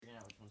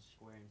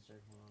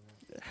circle and all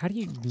that. How do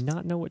you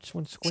not know which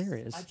one square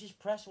is? I just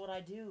press what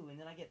I do, and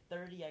then I get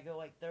 30. I go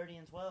like 30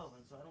 and 12,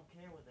 and so I don't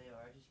care what they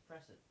are. I just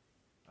press it.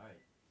 All right.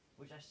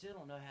 Which I still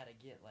don't know how to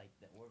get like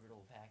the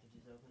orbital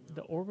packages open.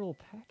 The orbital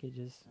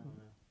packages. I don't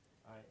know.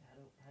 All right. How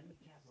do you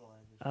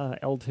capitalize this?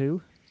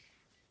 L2.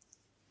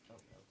 Oh,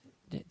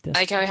 L2. I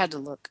like how I had to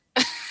look.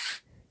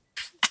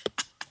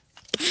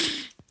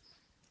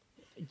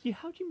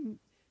 How'd you?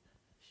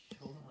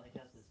 Hold on, I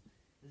got this.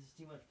 This is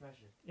too much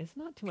pressure. It's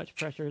not too much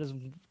pressure. It is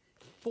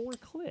 4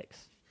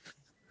 clicks.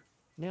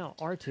 Now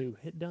R2,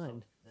 hit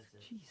done. That's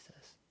it.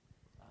 Jesus.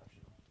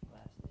 Optional.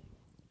 Last name.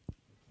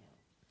 Account.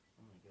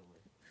 I'm gonna go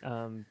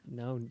with.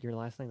 No, your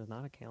last name does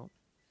not count.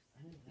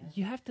 I knew that.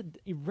 You have to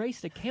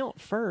erase the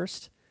count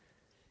first.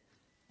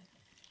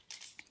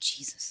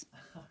 Jesus.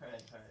 All right.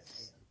 Hang on.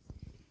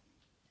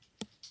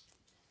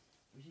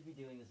 We should be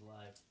doing this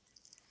live.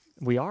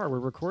 We're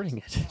recording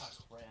it. Oh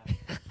crap.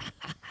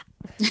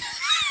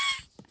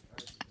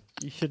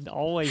 You should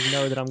always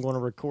know that I'm going to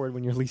record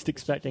when you're least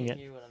expecting You can't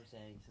it. hear what I'm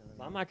saying, so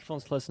My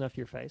microphone's close enough to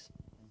your face.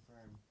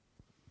 confirm.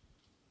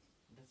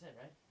 That's it,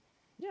 right?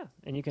 Yeah,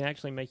 and you can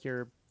actually make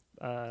your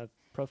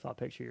profile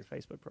picture your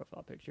Facebook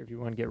profile picture if you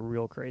want to get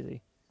real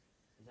crazy.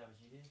 Is that what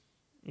you do?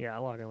 Yeah, I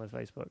log in with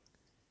Facebook.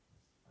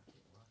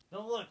 Okay, well,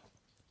 don't look.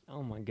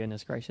 Oh my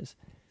goodness gracious.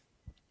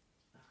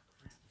 Oh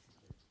crap.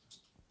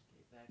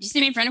 Okay, back. Did you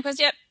send me a friend request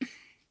yet?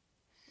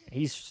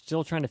 He's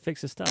still trying to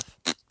fix his stuff.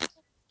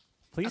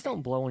 Please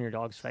don't blow on your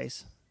dog's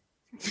face.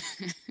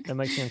 That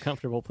makes me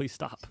uncomfortable. Please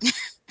stop.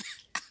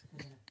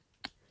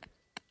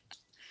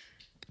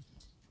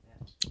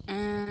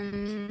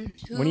 When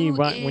are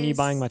you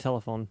buying my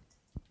telephone?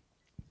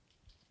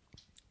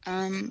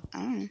 I don't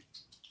know.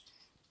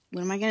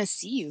 When am I gonna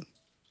see you?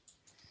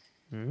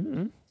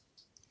 Mm-hmm.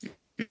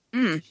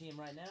 You see him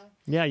right now?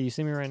 Yeah, you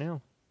see me right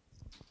now.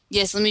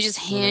 Yes, let me just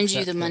hand you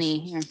accept the this. money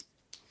here.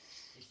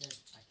 He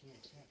says I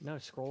can't check. No,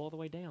 scroll all the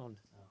way down.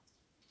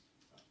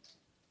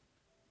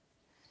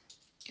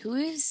 Who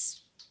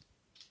is?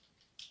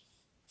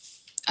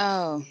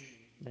 Oh,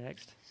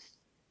 Next.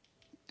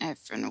 I have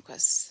friend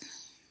requests.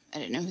 I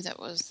didn't know who that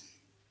was.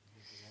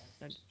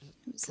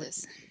 Who's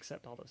this?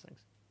 Accept all those things.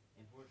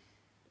 Import.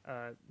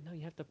 No,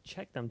 you have to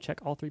check them.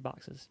 Check all 3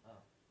 boxes. Oh.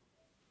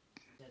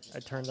 I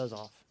turned those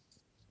off.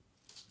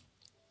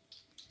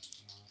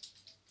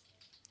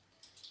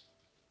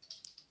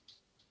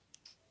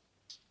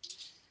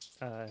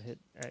 Hit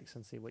X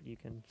and see what you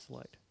can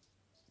select.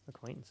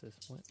 Acquaintances.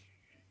 What?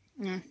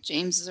 No,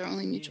 James is our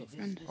only mutual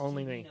friend. This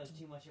Only TV me. knows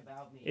too much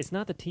about me. It's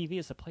not the TV,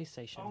 it's the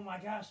PlayStation. Oh my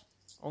gosh.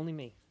 Only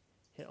me.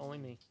 Hit only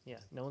me. Yeah,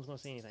 no one's going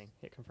to see anything.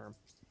 Hit confirm.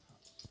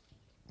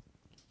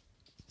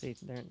 See,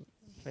 there,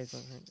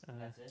 Facebook.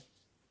 That's it.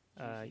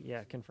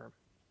 Yeah, confirm.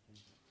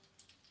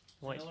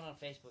 So Wait. no one on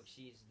Facebook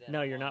sees that.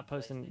 No, I'm you're on not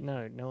posting.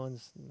 PlayStation.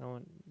 No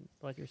one.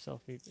 Let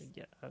yourself be.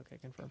 Yeah, okay,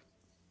 confirm.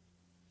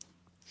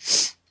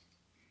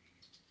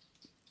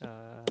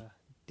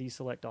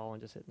 Deselect all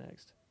and just hit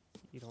next.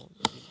 You don't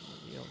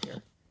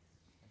care.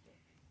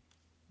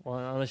 Well,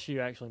 unless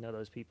you actually know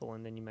those people,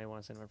 and then you may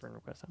want to send them a friend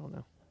request. I don't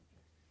know.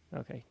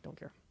 Okay, don't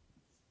care.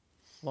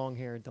 Long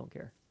hair, don't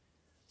care.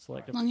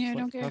 Select Long hair, select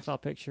don't care. profile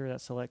picture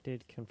that's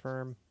selected.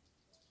 Confirm.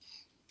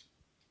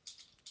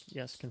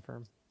 Yes,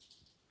 confirm.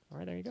 All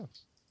right, there you go. And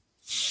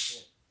that's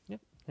it.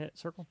 Yep, hit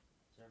circle.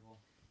 Circle.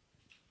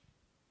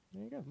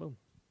 There you go. Boom.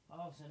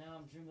 Oh, so now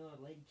I'm Drew Miller.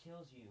 Lady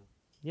kills you.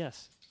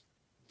 Yes,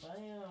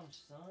 Bam,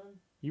 son.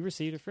 you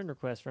received a friend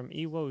request from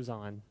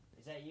Ewozon.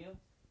 Is that you?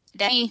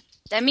 That me.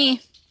 That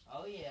me.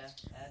 Oh yeah.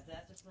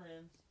 That's a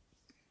friend.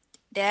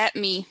 That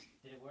me.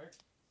 Did it work?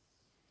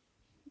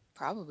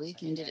 Probably.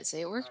 I mean, did it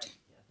say it worked? Alright,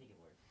 yeah, I think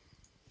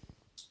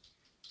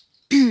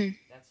it worked.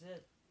 That's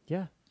it.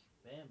 Yeah.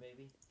 Bam,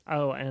 baby.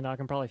 Oh, and I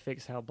can probably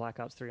fix how Black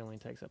Ops 3 only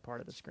takes up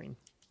part of the screen.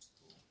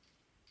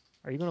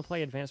 Are you going to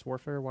play Advanced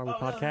Warfare while we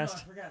podcast?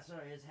 No, I forgot.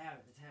 Sorry, it's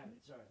habit.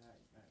 Sorry. All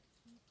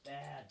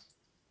right.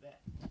 Bad.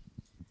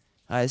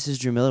 Hi, this is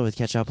Drew Miller with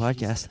Catch Up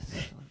Podcast.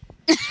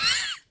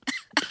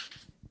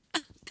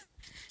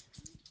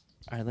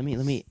 All right, let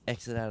me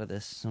exit out of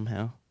this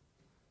somehow.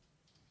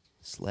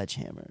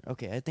 Sledgehammer.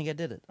 Okay, I think I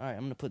did it. All right,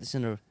 I'm gonna put this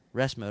into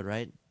rest mode,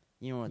 right?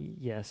 You want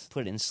to Yes.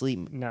 put it in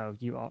sleep? No,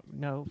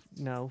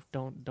 no,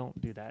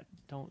 don't do that.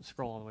 Don't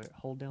scroll all the way.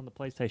 Hold down the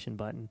PlayStation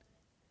button.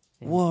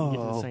 And Whoa. Get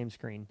to the same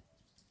screen.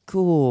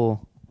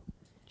 Cool.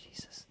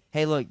 Jesus.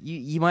 Hey, look,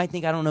 you might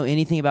think I don't know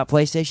anything about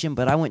PlayStation,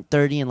 but I went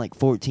 30 and like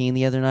 14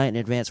 the other night in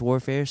Advanced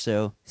Warfare.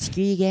 So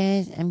screw you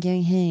guys. I'm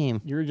going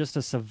home. You're just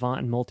a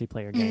savant in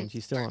multiplayer games.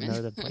 You still don't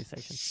know the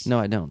PlayStation. No,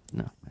 I don't.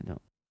 No, I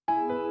don't.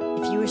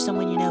 If you or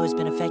someone you know has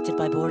been affected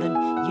by boredom,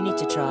 you need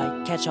to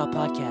try Catch All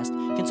Podcast.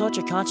 Consult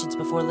your conscience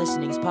before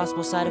listening, as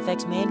possible side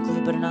effects may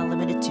include, but are not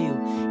limited to,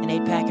 an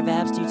 8-pack of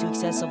abs due to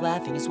excessive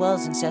laughing, as well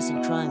as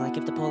incessant crying, like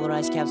if the polar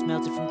ice caps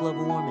melted from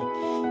global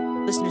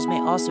warming. Listeners may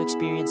also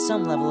experience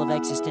some level of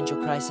existential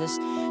crisis.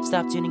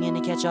 Stop tuning in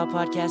to Catch All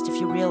Podcast if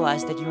you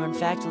realize that you are in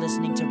fact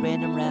listening to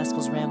random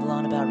rascals ramble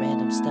on about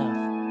random stuff.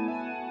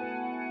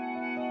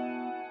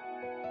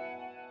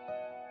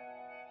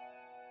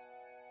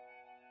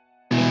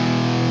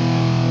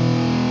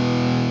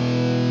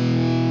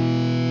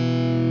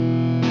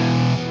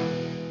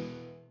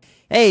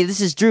 Hey,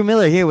 this is Drew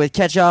Miller here with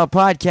Catch All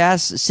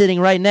Podcast, sitting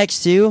right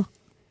next to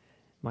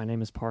My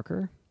name is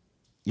Parker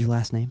your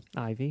last name,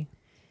 Ivy.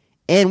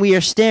 and we are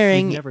We've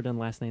staring. never done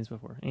last names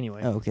before.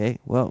 Anyway, Oh, okay,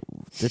 well,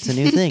 that's a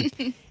new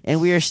thing. And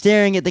we are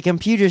staring at the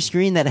computer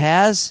screen that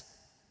has.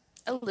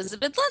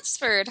 Elizabeth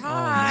Lunsford. my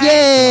Hi.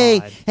 Yay!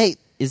 God. Hey,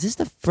 is this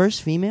the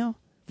first female?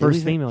 that First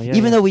we've- female, yeah,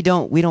 Even yeah. though we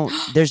don't.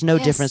 There's no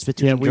Yes. difference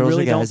between yeah, we girls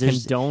really or guys. don't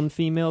There's condone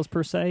females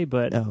per se,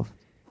 but oh,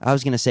 I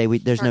was gonna say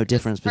there's no Parker does.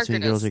 difference between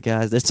Parker girls does. or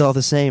guys. It's all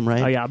the same,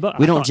 right? oh yeah, but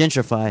we I don't thought,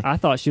 gentrify. I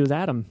thought she was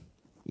Adam.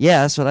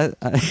 Yeah, that's what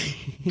I.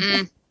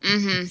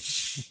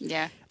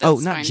 Yeah. Oh,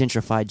 that's not fine.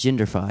 gentrify,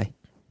 genderfy.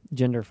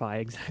 Genderfy,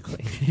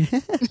 exactly.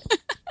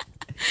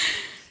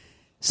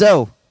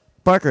 So,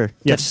 Parker,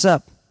 Yes. catch us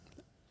up.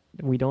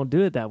 We don't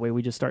do it that way.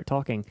 We just start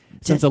talking.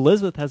 Since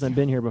Elizabeth hasn't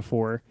been here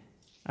before,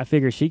 I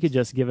figure she could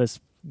just give us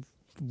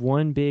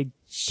one big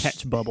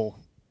catch bubble.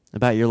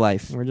 About your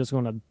life. We're just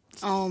going to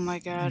Oh my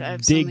God, I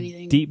have so many dig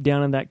things. deep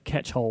down in that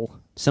catch hole.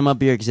 Sum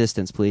up your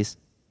existence, please.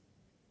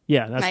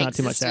 Yeah, that's My not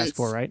too much to ask existence.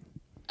 for, right?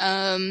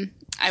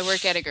 I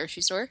work at a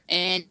grocery store,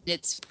 and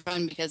it's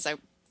fun because I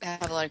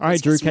have a lot of All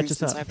right, crazy Drew, catch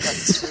customers, us and up.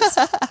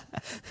 so I have a lot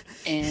of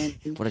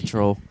stores. And What a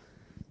troll.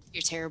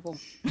 you're terrible.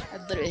 I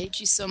literally hate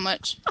you so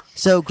much.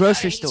 So,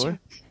 grocery I hate store.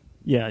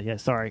 Yeah,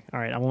 sorry. All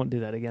right, I won't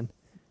do that again.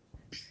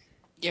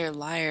 You're a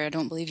liar. I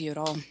don't believe you at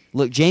all.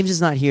 Look, James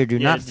is not here. Do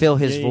Yeah, not fill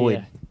his yeah, void.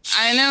 yeah.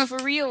 I know,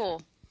 for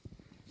real.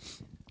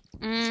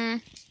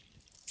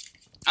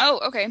 Oh,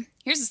 okay.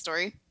 Here's the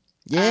story.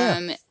 Yeah.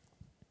 A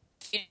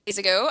few days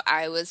ago,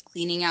 I was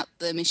cleaning out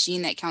the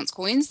machine that counts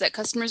coins that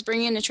customers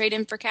bring in to trade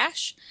in for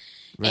cash.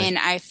 Right. And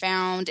I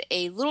found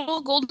a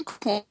little golden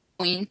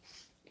coin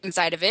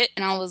inside of it.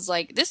 And I was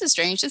like, this is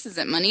strange. This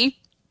isn't money.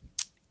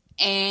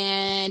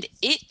 And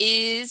it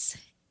is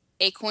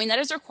a coin that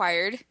is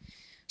required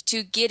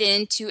to get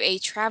into a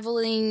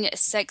traveling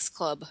sex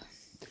club.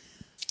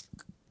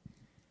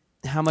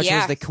 How much was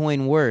yeah. the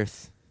coin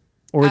worth?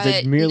 Or is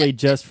it merely no-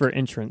 just for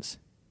entrance?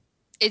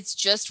 It's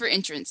just for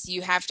entrance.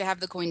 You have to have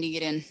the coin to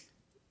get in.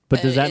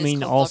 But does that it's mean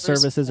called all Lover's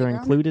services are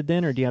Playground. included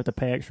then, or do you have to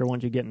pay extra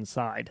once you get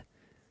inside?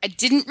 I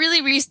didn't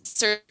really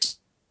research.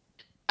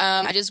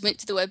 I just went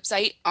to the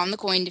website on the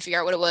coin to figure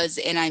out what it was,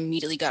 and I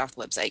immediately got off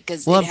the website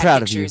because Well, it I'm had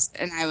proud of you. pictures,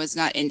 and I was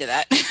not into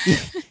that.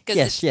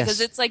 Yes, yes. Because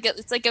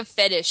it's like a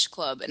fetish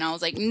club, and I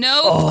was like,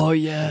 no. Oh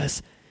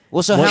yes.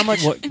 Well, so What- how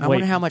much? what- I wait.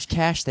 wonder how much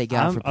cash they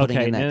got for putting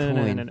okay, in that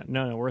no, coin.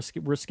 no.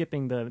 We're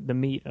skipping the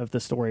meat of the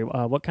story.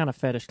 What kind of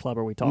fetish club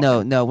are we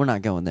talking? No, we're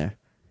not going there.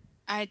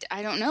 I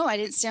don't know. I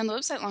didn't stay on the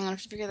website long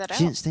enough to figure that She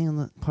out. didn't stay on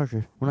the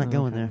Parker. We're not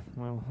going Okay. there.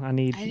 Well, I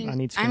need I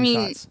didn't- screenshots. I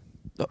mean-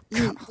 Oh, You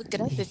can look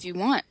it up if you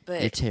want, You're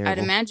but terrible. I'd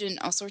imagine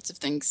all sorts of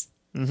things.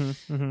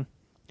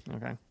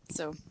 Okay.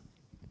 So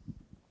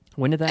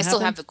When did that I happen? still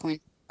have the coin,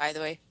 by the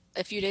way,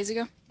 a few days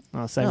ago.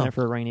 Oh, saving Oh. it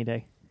for a rainy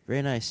day.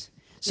 Very nice.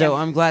 So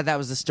Yeah. I'm glad that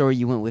was the story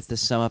you went with to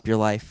sum up your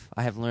life.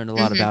 I have learned a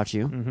lot about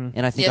you,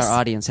 and I think Yes. our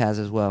audience has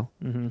as well.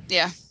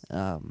 Yeah.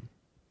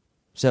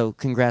 So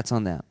congrats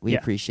on that. We Yeah.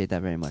 appreciate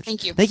that very much.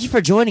 Thank you. Thank you for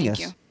joining Thank us.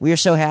 you. We are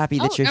so happy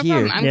that you're no here.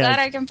 problem. I'm Yeah. glad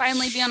I can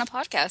finally be on a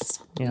podcast.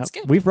 Yeah, That's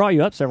good. we've brought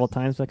you up several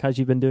times because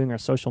you've been doing our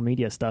social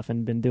media stuff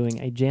and been doing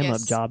a jam up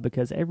Yes. job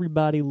because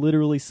everybody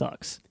literally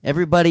sucks.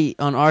 Everybody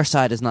on our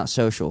side is not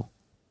social.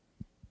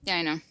 Yeah,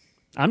 I know.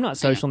 I'm not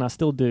social and I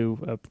still do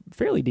a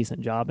fairly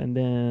decent job, and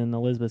then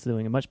Elizabeth's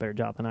doing a much better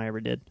job than I ever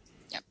did.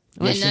 Yep.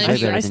 Well, And she's none way of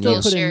you better I than still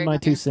you. put share in it my on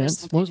 2 your cents.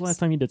 personal When was the pages. last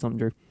time you did something,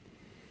 Drew?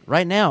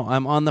 Right now,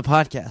 I'm on the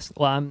podcast.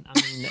 Well, I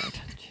mean,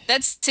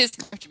 That's his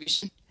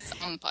contribution. It's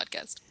on the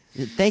podcast.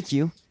 Thank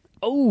you.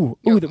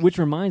 which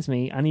reminds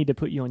me, I need to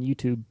put you on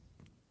YouTube.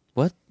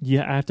 What?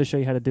 Yeah, I have to show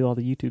you how to do all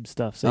the YouTube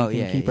stuff so Oh, you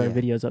can yeah, keep yeah, our yeah.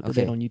 videos up to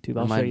Okay. date on YouTube.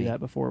 I'll Remind show you me. that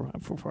before I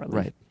leave.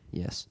 Right.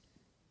 Yes.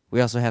 We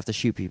also have to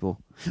shoot people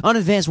on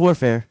Advanced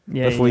Warfare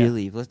Yeah, before yeah. you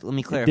leave. Let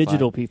me clarify.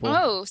 Digital people.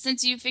 Oh,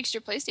 since you fixed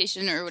your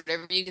PlayStation or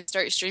whatever, you can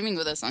start streaming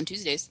with us on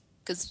Tuesdays.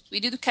 Because we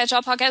do the Catch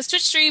All Podcast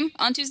Twitch stream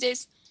on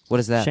Tuesdays. What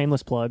is that?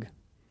 Shameless plug.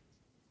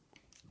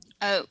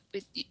 Oh, do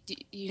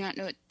you not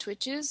know what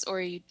Twitch is? Or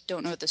you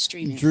don't know what the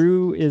stream is?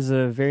 Drew is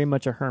very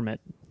much a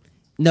hermit.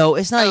 No,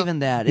 it's not Oh. even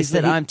that. It's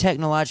He's- that I'm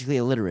technologically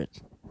illiterate.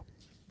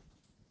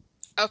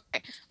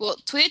 Okay. Well,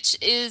 Twitch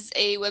is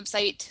a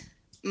website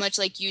much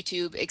like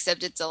YouTube,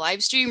 except it's a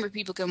live stream where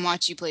people can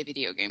watch you play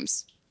video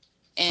games.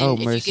 And Oh, if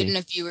mercy. you get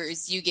enough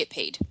viewers, you get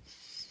paid.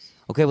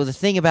 Okay, well, the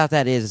thing about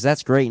that is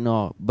that's great and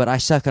all, but I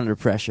suck under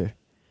pressure.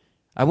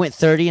 I went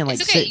 30 and like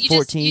It's okay.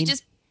 14.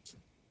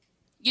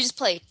 You just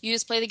play. You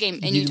just play the game,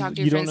 and you talk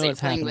to your don't friends know that you're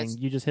what's playing happening.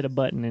 with. You just hit a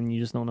button and you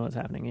just don't know what's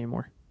happening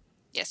anymore.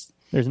 Yes.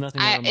 There's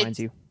nothing that reminds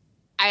you.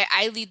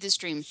 I lead the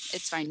stream.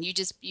 It's fine. You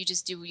just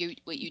do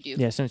what you do.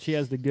 Yeah, since she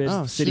has the good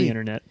Oh, city sweet.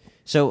 internet.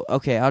 So,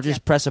 okay, I'll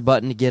just press a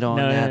button to get on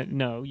that.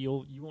 No,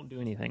 you won't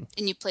do anything.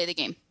 And you play the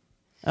game.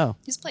 Oh,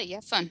 Just play. You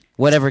have fun.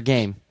 whatever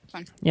game.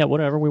 Fun. Yeah,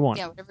 whatever we want.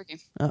 Yeah, whatever game.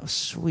 Oh,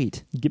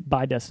 sweet. Get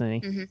buy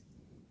Destiny.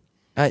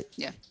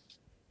 Yeah.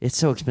 It's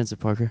so expensive,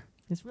 Parker.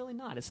 It's really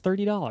not. It's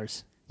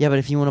 $30. Yeah, but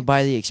if you want to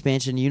buy the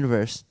expansion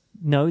universe,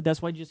 No,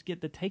 that's why you just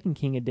get the Taken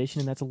King edition,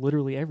 and that's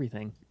literally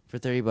everything For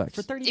 $30.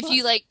 for $30. If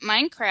you like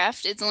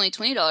Minecraft, it's only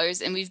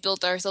 $20, and we've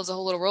built ourselves a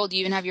whole little world. You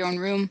even have your own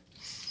room.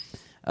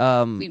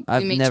 We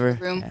I've make never you a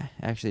room.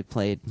 actually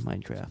played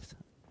Minecraft.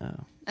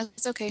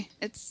 It's okay.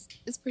 It's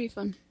pretty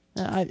fun.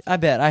 I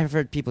bet I've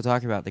heard people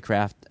talk about the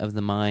craft of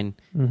the mine,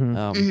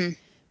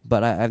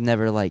 but I've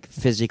never like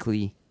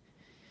physically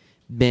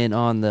been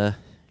on the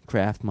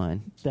craft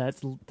mine.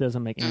 That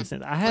doesn't make any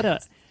sense. I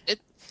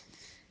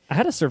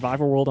had a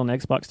survival world on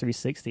Xbox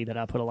 360 that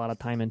I put a lot of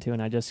time into,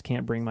 and I just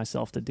can't bring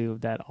myself to do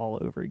that all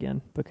over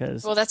again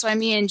because. Well, that's why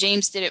me and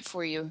James did it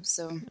for you.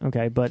 So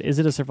Okay, but is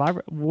it a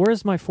survivor?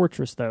 Where's my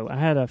fortress, though? I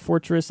had a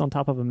fortress on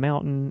top of a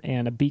mountain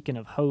and a beacon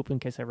of hope in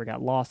case I ever got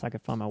lost. I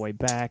could find my way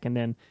back, and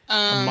then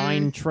a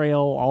mine trail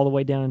all the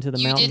way down into the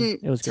you mountain.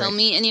 didn't It was tell great.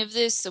 me any of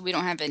this, so we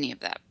don't have any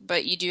of that.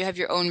 But you do have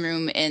your own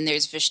room, and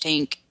there's a fish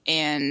tank,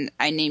 and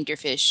I named your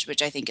fish,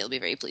 which I think it'll be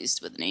very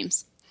pleased with the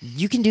names.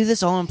 You can do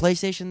this all on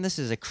PlayStation. This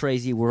is a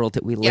crazy world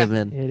that we live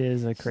in. It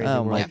is a crazy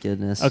Oh world. my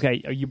goodness.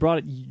 Okay, you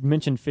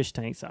mentioned fish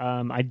tanks.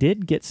 I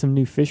did get some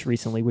new fish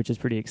recently, which is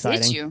pretty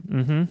exciting. Did you?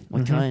 Mm-hmm.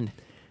 What kind?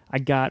 I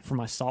got for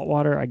my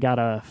saltwater. I got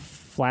a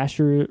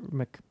flasher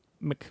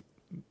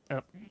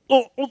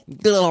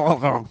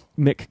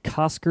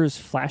McCosker's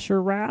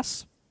flasher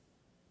wrasse.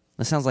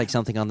 That sounds like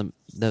something on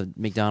the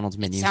McDonald's It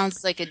menu.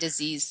 sounds like a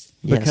disease,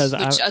 Yes. Because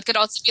which could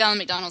also be on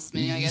the McDonald's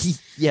menu, I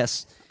guess.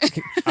 Yes.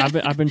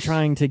 I've been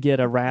trying to get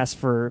a wrasse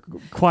for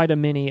quite a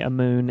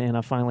moon, and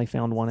I finally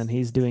found one, and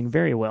he's doing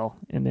very well.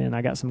 And then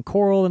I got some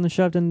coral and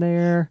shoved in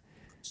there.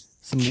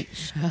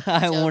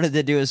 I wanted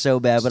to do it so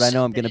bad, but I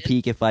know I'm going to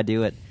peak if I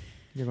do it.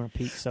 You're gonna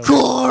peak so.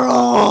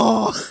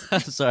 Coral!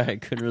 Sorry, I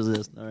couldn't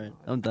resist. All right,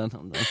 I'm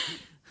done.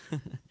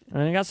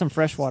 And I got some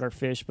freshwater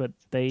fish, but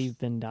they've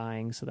been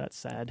dying, so that's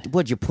sad.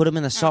 Would you put them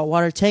in a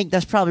saltwater tank?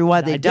 That's probably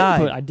why they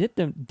died. I did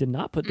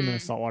not put them in a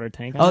saltwater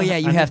tank. Oh yeah,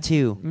 you have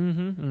two.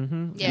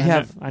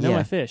 Yeah. I know yeah.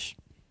 my fish.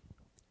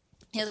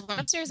 Yeah, the one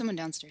upstairs and one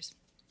downstairs.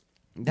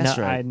 That's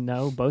no, right. I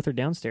know both are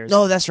downstairs.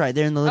 Oh, that's right.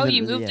 They're in the living Oh,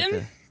 you room. moved Yeah,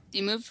 him?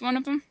 You moved one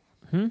of them?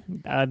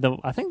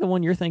 I think the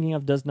one you're thinking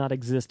of does not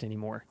exist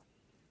anymore.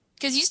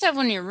 Because you used to have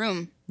one in your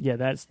room. Yeah,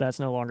 that's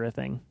no longer a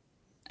thing.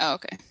 Oh,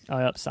 okay.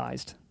 I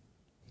upsized.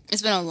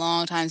 It's been a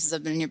long time since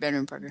I've been in your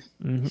bedroom, Parker.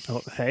 Mm-hmm.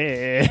 Oh,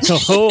 hey.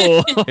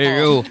 Oh.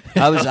 Here you go.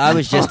 I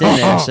was just in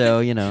there, so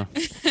you know.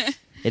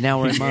 And now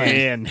we're in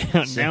mine.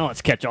 Yeah, now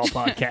let's catch all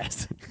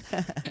podcast.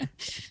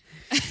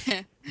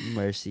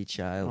 Mercy,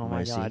 child. Oh my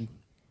mercy. god.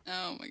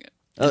 Oh, my God.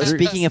 Oh,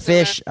 speaking of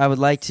fish, I would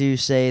like to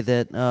say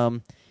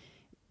that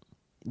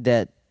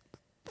that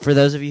for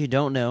those of you who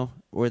don't know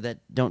or that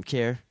don't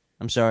care,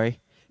 I'm sorry,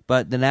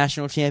 but the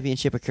national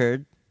championship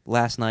occurred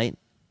last night.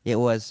 It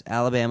was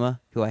Alabama,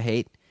 who I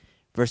hate,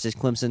 versus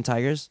Clemson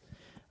Tigers.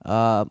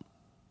 The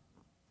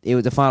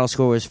final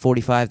score was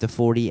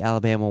 45-40.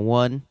 Alabama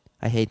won.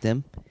 I hate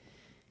them.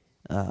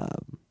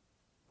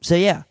 So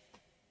yeah,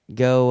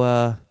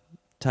 go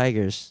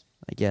Tigers.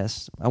 I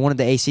guess I wanted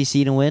the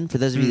ACC to win. For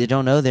those of you that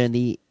don't know, they're in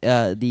the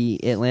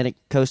Atlantic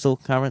Coastal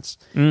Conference.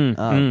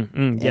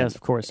 Yes,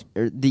 of course.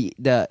 Or the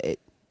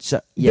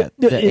ACC.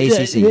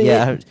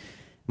 Yeah,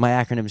 my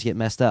acronyms get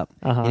messed up.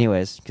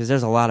 Anyways, because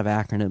there's a lot of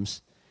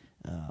acronyms.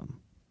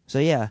 So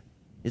yeah,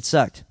 it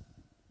sucked.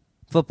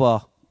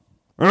 Football.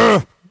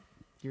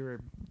 You're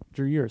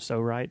so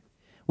right.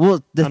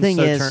 Well, the I'm thing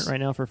so is, turnt right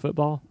now for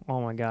football.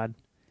 Oh my god.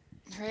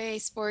 Hooray,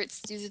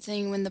 sports, do the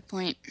thing, win the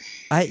point.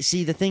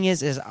 the thing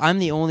is I'm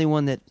the only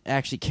one that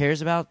actually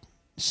cares about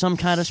some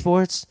kind of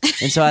sports,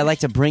 and so I like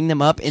to bring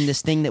them up in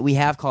this thing that we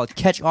have called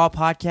Catch All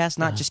Podcast,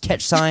 not just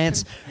Catch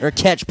Science or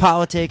Catch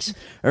Politics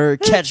or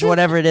Catch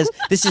whatever it is.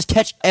 This is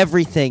Catch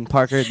Everything,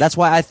 Parker. That's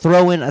why I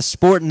throw in a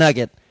sport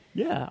nugget.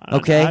 Yeah.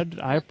 Okay.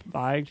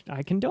 I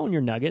condone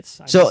your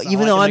nuggets. So I even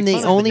like though to I'm make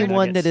the fun of only your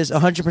one that nuggets. is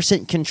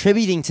 100%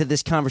 contributing to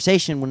this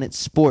conversation when it's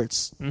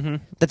sports,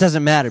 that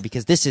doesn't matter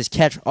because this is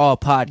Catch All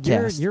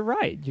Podcast. You're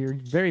right. You're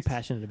very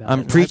passionate about it. I'm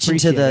and I preaching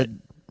to appreciate the it.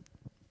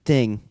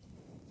 thing,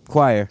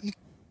 choir.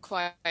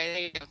 Quiet, there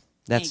you go.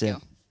 That's there it. you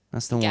go.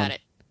 That's the one. Got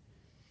it.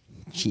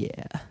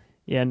 Yeah.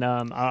 Yeah, and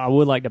I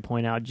would like to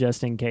point out,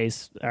 just in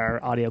case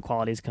our audio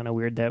quality is kind of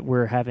weird, that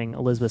we're having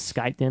Elizabeth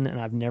Skyped in,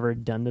 and I've never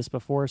done this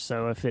before,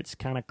 so if it's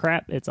kind of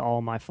crap, it's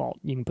all my fault.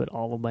 You can put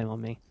all the blame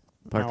on me.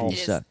 Parker, I'll- you It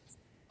is suck.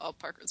 all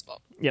Parker's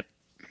fault. Yep.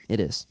 It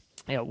is.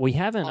 Yeah, we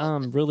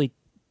haven't really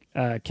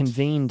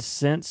convened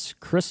since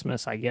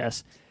Christmas, I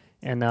guess.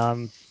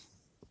 And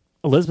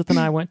Elizabeth and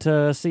I went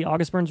to see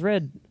August Burns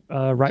Red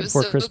right It was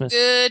before so Christmas.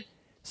 good.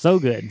 So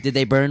good. Did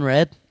they burn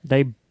red?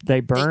 They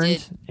burned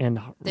did. and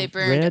They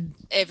burned red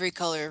every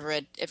color of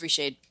red, every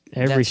shade.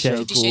 every That's shade. so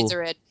 50 cool. shades of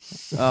red.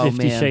 Oh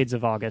 50 man. shades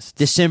of August.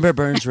 December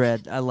burns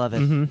red. I love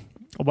it.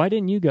 Why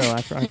didn't you go?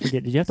 I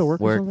forget. Did you have to work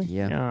or Work, something?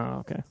 yeah. Oh,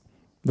 okay.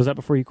 Was that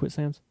before you quit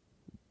Sam's?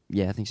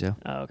 Yeah, I think so.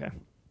 Oh, okay.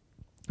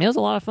 It was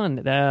a lot of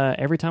fun.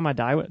 Every Time I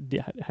Die. Do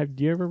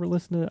you ever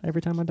listen to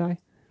Every Time I Die?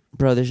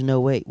 Bro, there's no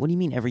way. What do you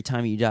mean every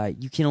time you die?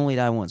 You can only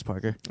die once,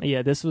 Parker.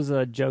 Yeah, this was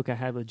a joke I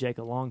had with Jake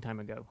a long time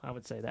ago. I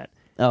would say that.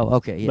 Oh,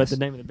 okay. Yes. But the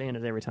name of the band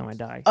is Every Time I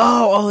Die.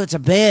 oh, it's a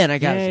band. I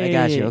got you.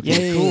 Yeah,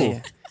 Okay, yeah, cool.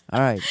 yeah. All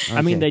right.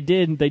 I mean, okay.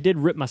 they did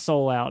rip my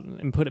soul out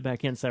and put it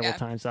back in several Yeah.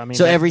 times. So, I mean,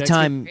 So that- every that's-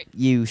 time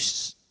you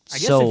I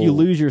guess if you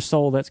lose your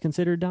soul, that's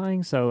considered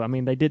dying. So I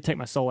mean, they did take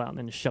my soul out and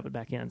then just shove it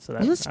back in. So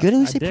Well, that's good. At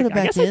least they put it I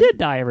back guess in. I did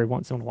die every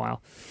once in a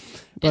while.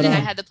 But And then I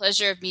had the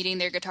pleasure of meeting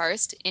their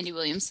guitarist, Andy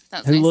Williams.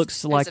 That was who nice.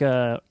 looks It was like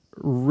a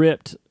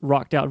ripped,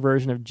 rocked out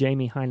version of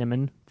Jamie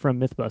Heineman from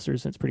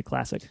MythBusters. It's pretty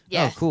classic.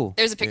 Yeah. Oh, cool.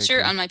 There's a Very picture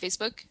cool. on my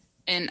Facebook,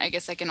 and I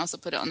guess I can also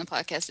put it on the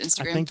podcast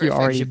Instagram. I think for you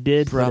already friendship.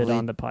 did put it probably-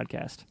 on the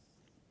podcast.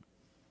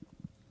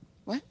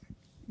 What?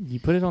 You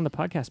put it on the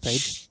podcast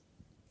page.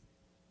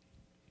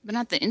 But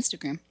not the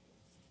Instagram.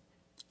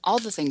 All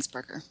the things,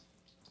 Parker.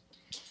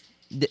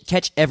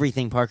 Catch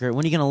everything, Parker.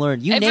 When are you going to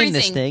learn? You name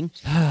this thing.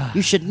 Everything.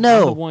 You should I'm the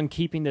know. one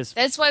keeping this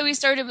That's why we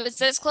started with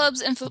sex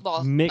clubs and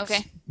football. mixed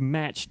Okay.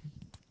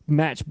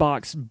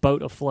 matchbox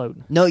boat afloat.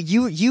 No,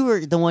 you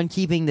were the one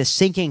keeping the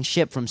sinking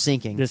ship from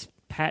sinking. This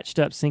patched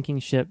up sinking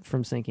ship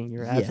from sinking.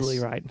 You're Yes. absolutely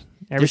right.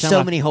 There's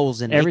so many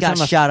holes in it. It every got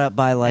time I- shot up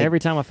by like every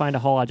time I find a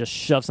hole, I just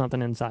shove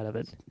something inside of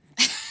it.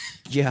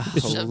 yeah,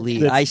 holy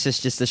It's- ISIS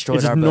just destroyed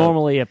It's our boat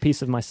normally a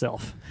piece of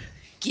myself.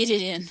 Get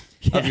it in.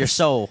 of your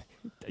soul,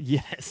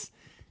 Yes.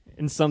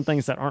 And some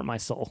things that aren't my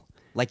soul.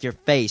 like your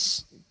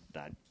face.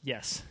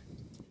 Yes.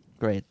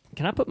 Great.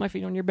 Can I put my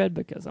feet on your bed?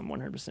 Because I'm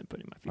 100%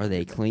 putting my feet Are on they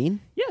your bed. clean?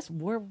 Yes.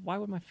 Why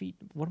would my feet...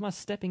 What am I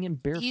stepping in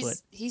barefoot?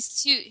 He's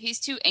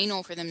too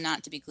anal for them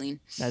not to be clean.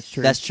 That's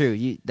true. That's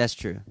true. That's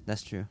true.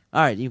 That's true.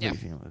 All right, you put Yeah. your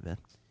feet on my bed.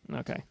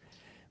 Okay.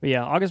 But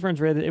yeah, August Burns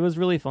Red, it was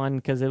really fun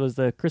because it was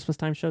the Christmas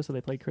time show, so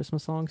they played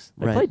Christmas songs.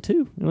 They Right. played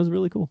two. It was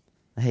really cool.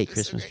 I hate so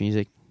Christmas great.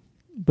 music.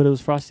 But it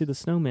was Frosty the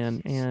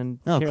Snowman and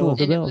Oh, Carol cool. of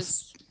the And it Bells.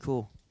 was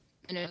Cool.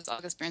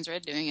 August Burns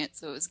Red doing it,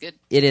 so it was good.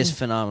 It is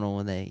phenomenal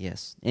when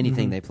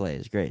anything Mhm. they play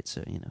is great.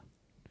 So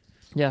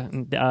Yeah.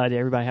 And, did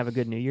everybody have a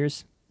good New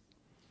Year's?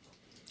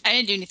 I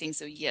didn't do anything,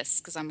 so yes,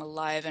 because I'm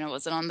alive and I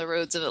wasn't on the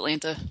roads of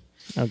Atlanta.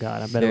 Oh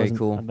God, I bet Very it was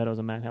cool. I bet it was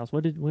a madhouse.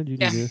 What did you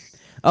Yeah. do?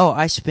 Oh,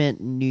 I spent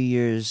New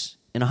Year's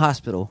in a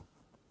hospital.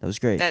 That was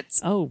great.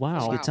 That's Oh It was wow.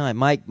 a Wow. good time.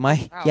 My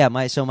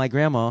Wow.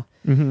 grandma,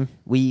 Mm-hmm.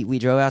 we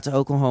drove out to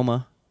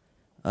Oklahoma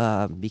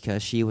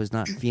because she was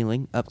not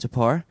feeling up to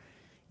par,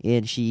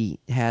 and she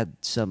had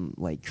some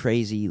like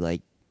crazy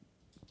like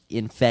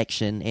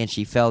infection, and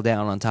she fell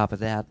down on top of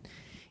that,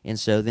 and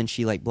so then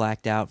she like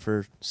blacked out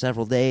for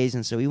several days,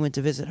 and so we went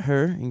to visit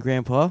her and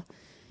Grandpa,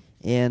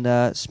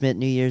 and spent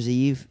New Year's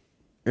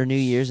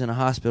in a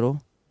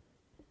hospital,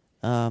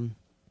 and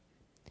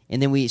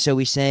then we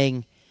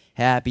sang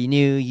Happy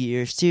New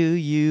Year's to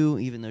you,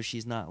 even though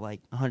she's not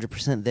like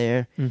 100%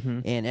 there, Mm-hmm.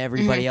 and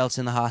everybody else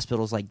in the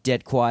hospital is like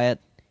dead quiet,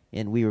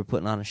 and we were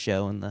putting on a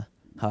show in the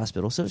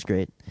hospital, so it was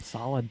great.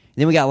 Solid.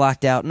 Then we got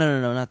locked out.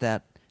 No, not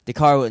that. The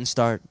car wouldn't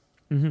start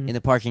Mm-hmm. in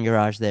the parking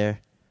garage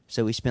there,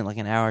 so we spent like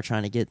an hour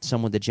trying to get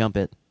someone to jump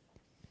it,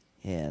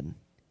 and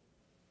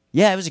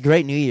yeah, it was a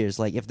great New Year's.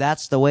 Like if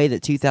that's the way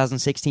that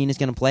 2016 is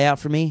going to play out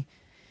for me,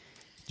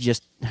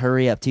 just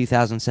hurry up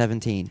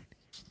 2017.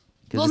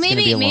 'Cause well, it's gonna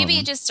be a long maybe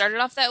one. it just started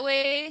off that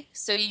way,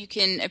 so you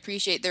can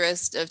appreciate the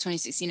rest of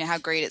 2016 and how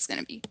great it's going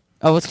to be.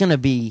 Oh, it's gonna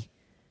be.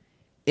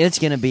 It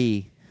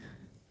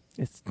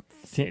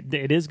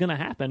is going to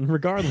happen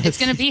regardless. It's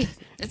going to be.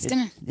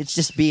 It's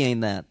just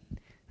being that.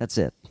 That's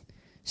it.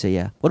 So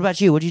yeah. What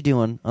about you? What you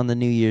doing on the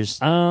New Year's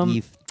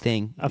Eve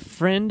thing? A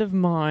friend of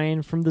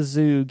mine from the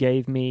zoo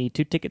gave me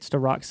 2 tickets to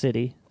Rock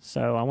City,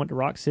 so I went to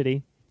Rock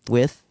City.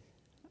 With?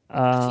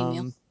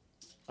 Female?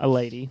 A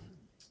lady.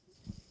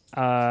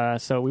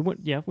 So we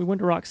went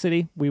to Rock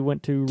City. We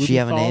went to Ruby She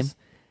have a Falls. name?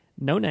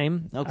 No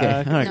name. Okay.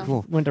 All right. No.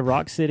 Cool. Went to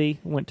Rock City.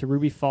 Went to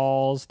Ruby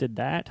Falls. Did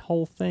that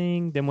whole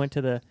thing. Then went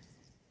to the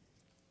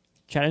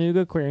Chattanooga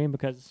Aquarium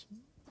because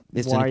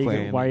It's why an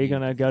aquarium. are you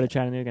gonna go to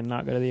Chattanooga and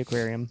not go to the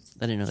aquarium?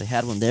 I didn't know they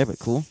had one there, but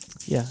cool.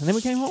 Yeah. And then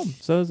we came home.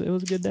 So it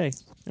was a good day.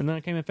 And then I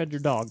came and fed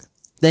your dog.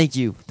 Thank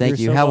you. Thank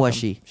you. You're so How was welcome.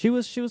 she? She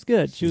was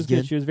good. She was good?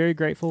 good. She was very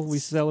grateful. We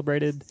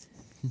celebrated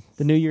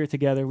the New Year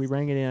together. We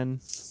rang it in.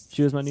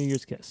 She was my New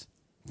Year's kiss.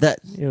 That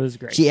It was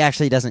great. she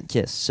actually doesn't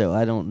kiss, so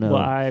I don't know.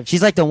 Well,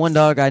 She's like the one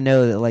dog I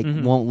know that like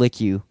Mhm. won't lick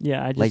you,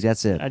 Yeah, I just, like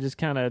that's it. I just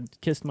kind of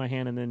kissed my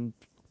hand and then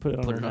put it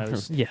on Put her it on her-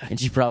 nose. Yeah. And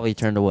she probably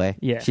turned away.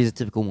 Yeah. She's a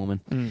typical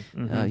woman.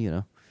 Mm-hmm. You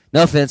know.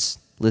 No offense,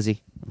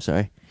 Lizzie. I'm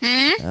sorry.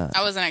 I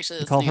wasn't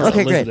actually Call listening. her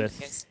Okay, great.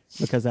 Elizabeth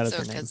because that is So,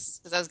 her name.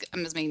 because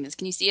I'm just making this.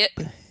 Can you see it?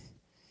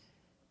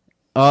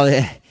 Oh,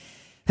 yeah.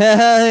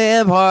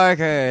 and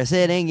Parker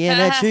sitting in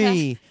a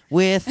tree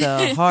with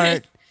a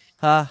heart.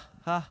 Ha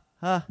ha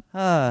ha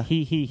ha.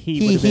 He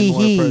He, would have been he,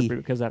 more he. appropriate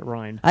because that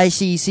rhymed.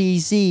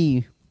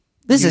 ICCC.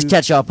 This is You-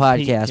 Catch All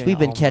Podcast. he- We've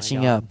been oh my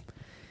catching God.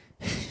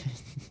 up.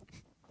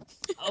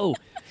 Oh,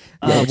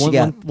 Yeah, what you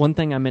got? one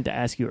thing I meant to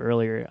ask you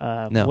earlier.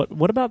 No.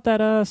 What about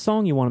that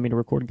song you wanted me to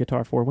record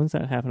guitar for? When's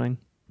that happening?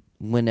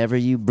 Whenever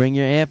you bring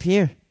your amp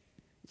here,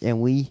 and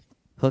we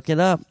hook it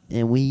up,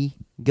 and we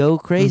go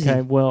crazy.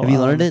 Okay, well, have you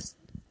learned it?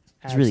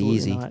 It's really Absolutely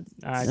easy. not.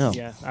 Oh.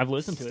 Yeah, I've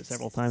listened to it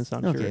several times, so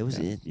I'm Okay, sure. it was.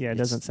 Yeah, it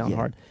doesn't sound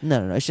hard.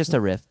 No, it's just a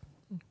riff.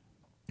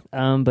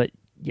 But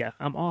Yeah,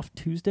 I'm off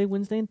Tuesday,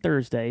 Wednesday, and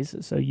Thursdays.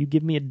 So you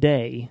give me a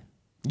day.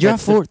 You're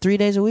That's off 3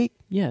 days a week?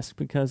 Yes,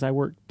 because I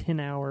work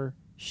 10-hour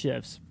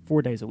shifts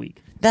 4 days a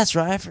week. That's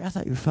right. I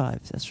thought you were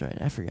 5. That's right.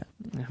 I forgot.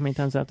 How many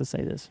times do I have to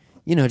say this?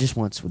 Just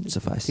once would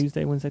suffice.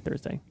 Tuesday, Wednesday,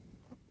 Thursday.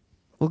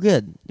 Well,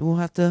 good. We'll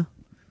have to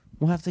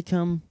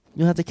come.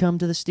 You'll have to come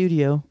to the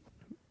studio.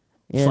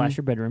 Slash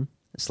your bedroom.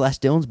 Slash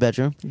Dylan's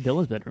bedroom.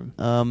 Dylan's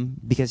bedroom.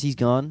 Because he's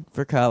gone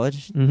for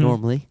college Mhm.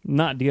 normally.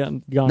 Not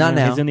gone Not now.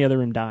 now. He's in the other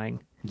room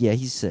dying. Yeah,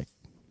 he's sick.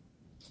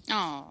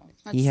 Oh,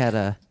 He had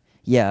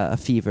a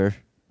fever.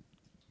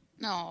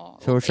 No.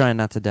 So we're trying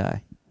not to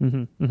die.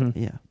 Mm-hmm. Mm-hmm.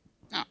 Yeah.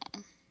 Oh.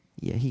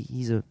 Yeah,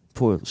 he's a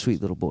poor,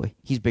 sweet little boy.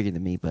 He's bigger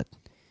than me,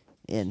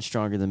 and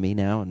stronger than me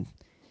now, and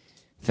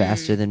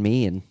faster than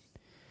me, and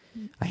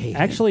I hate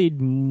him. Actually,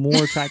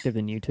 more attractive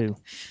than you, too.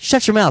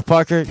 Shut your mouth,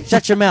 Parker.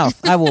 Shut your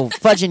mouth. I will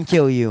fudging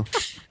kill you.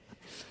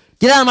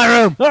 Get out of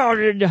my room.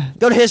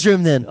 Go to his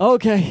room then.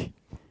 Okay.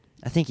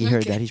 I think he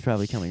heard Okay. that. He's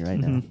probably coming right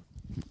now.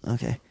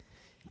 Okay.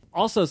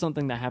 Also,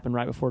 something that happened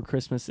right before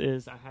Christmas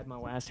is I had my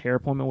last hair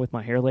appointment with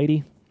my hair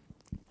lady,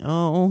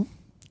 Oh.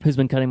 who's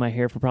been cutting my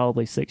hair for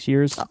probably 6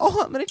 years.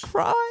 Oh, I'm going to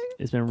cry.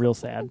 It's been real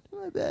sad.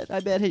 I bet.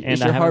 And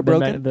Is I your heart haven't been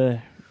back broken?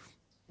 to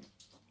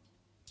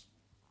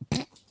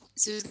the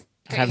Susan,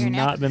 I have hair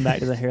now. not been back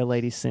to the hair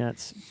lady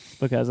since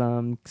because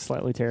I'm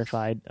slightly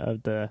terrified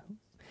of the.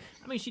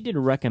 I mean, she did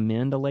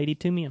recommend a lady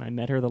to me, and I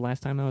met her the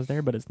last time I was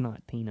there, but it's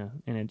not Tina,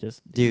 and it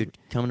just Dude,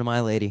 come to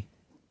my lady.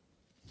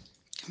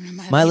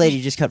 My My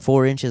lady just cut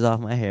 4 inches off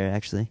my hair,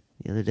 actually,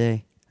 the other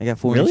day. I got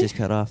 4 Really? inches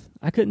cut off.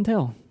 I couldn't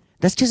tell.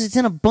 That's because it's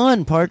in a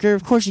bun, Parker.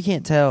 Of course you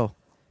can't tell.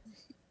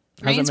 How's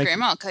that Rain's make-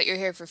 grandma will cut your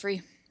hair for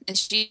free, and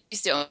she's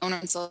the owner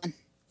and salon.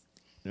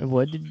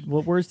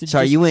 What words did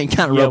Sorry, you? you went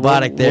kind of Yeah,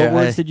 robotic what, there.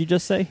 What words did you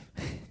just say?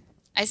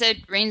 I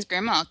said Rain's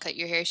grandma will cut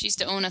your hair. She used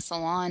to own a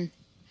salon.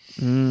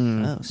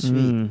 Oh,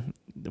 sweet.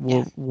 Well,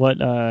 Yeah. what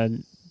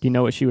do you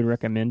know what she would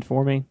recommend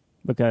for me?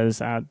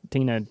 Because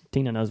Tina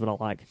knows what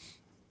I like.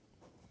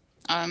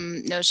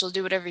 No, she'll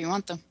do whatever you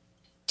want though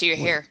to your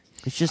hair.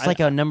 It's just like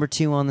a number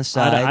 2 on the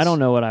side. I don't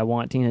know what I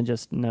want. Tina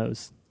just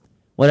knows.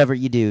 Whatever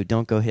you do,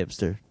 don't go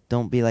hipster.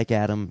 Don't be like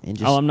Adam and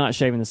just. Oh, I'm not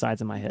shaving the sides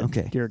of my head.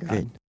 Okay, Dear God.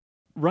 great.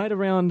 Right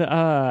around,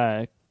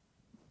 it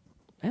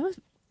was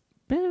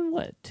been,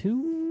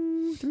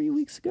 2-3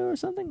 weeks ago or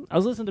something? I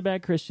was listening to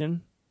Bad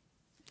Christian,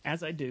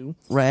 as I do.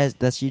 Right,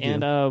 that's you do.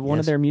 And one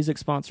of Yes. their music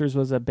sponsors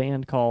was a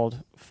band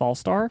called Fall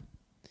Star.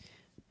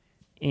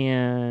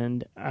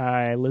 And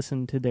I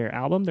listened to their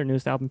album, their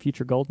newest album,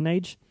 Future Golden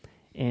Age.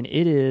 And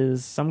it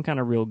is some kind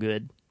of real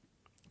good.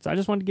 So I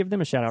just wanted to give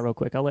them a shout out real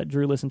quick. I'll let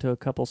Drew listen to a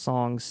couple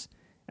songs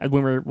as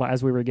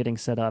we were getting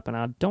set up. And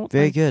I don't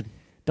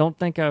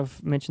think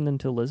I've mentioned them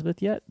to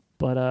Elizabeth yet.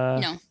 But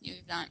No,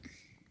 you've not.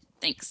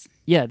 Thanks.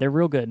 yeah, they're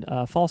real good.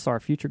 Fall Star,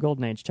 Future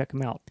Golden Age. Check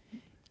them out.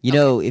 You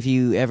know, if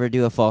you ever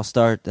do a false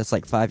start, that's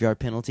like 5-yard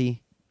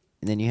penalty,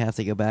 and then you have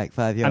to go back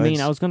 5 yards. I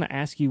mean, I was going to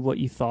ask you what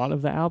you thought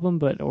of the album,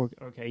 but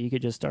okay, you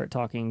could just start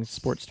talking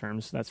sports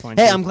terms. That's fine.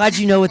 Hey, too. I'm glad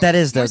you know what that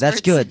is, though. More That's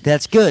sports. good.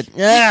 That's good.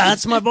 Yeah,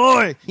 that's my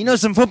boy. He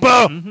knows some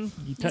football. You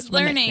He's touched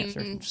my neck cancer.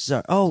 learning.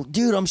 Sorry. Oh,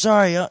 dude, I'm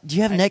sorry. Do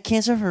you have neck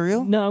cancer for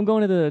real? No, I'm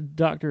going to the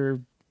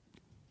doctor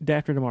day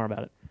after tomorrow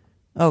about it.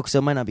 Oh, so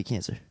it might not be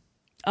cancer.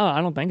 Oh,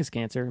 I don't think it's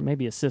cancer.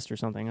 Maybe a cyst or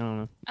something. I don't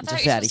know. I It's a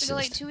thought you were fatty supposed to go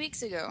like cyst. 2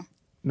 weeks ago.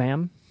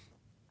 Ma'am,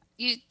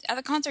 You at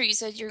the concert you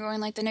said you're going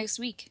like the next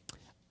week.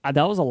 that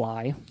was a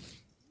lie.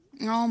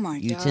 Oh my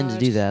god. You tend to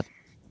do that.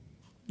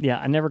 Yeah,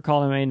 I never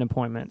called and made an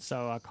appointment,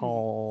 so I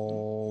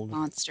called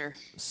Monster.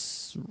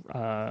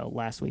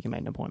 last week and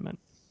made an appointment.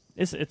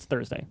 It's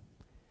Thursday,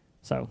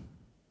 so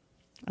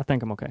I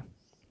think I'm okay.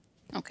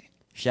 Okay.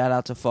 Shout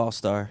out to Fall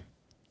Star.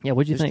 Yeah,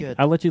 what'd you It was think? good.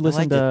 I'll let you I listen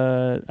liked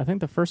to I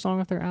think the first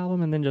song off their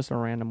album and then just a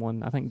random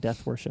one. I think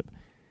Death Worship.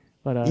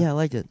 But Yeah, I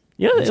liked it.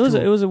 yeah, That's it was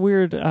cool. it was a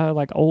weird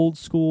like old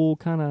school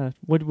kind of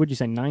what would you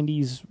say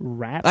 90s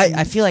rap?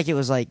 I feel like it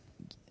was like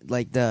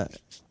the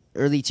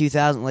early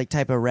 2000 like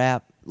type of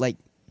rap like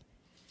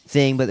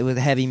thing, but with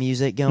heavy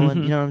music going.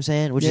 Mhm. You know what I'm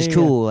saying? Which Yeah, is yeah,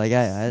 cool. Like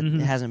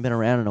Mhm. it hasn't been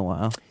around in a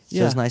while, so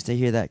Yeah. it's nice to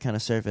hear that kind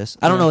of surface.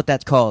 I don't Yeah. know what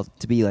that's called,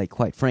 to be like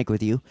quite frank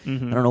with you.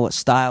 Mhm. I don't know what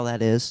style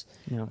that is.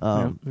 Yeah,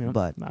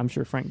 but I'm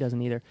sure Frank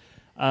doesn't either.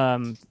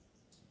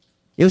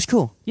 it was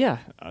cool, Yeah,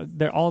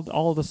 they're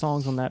all of the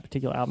songs on that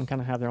particular album kind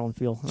of have their own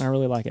feel, and I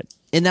really like it.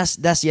 and that's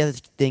the other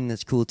thing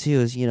that's cool too.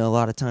 Is a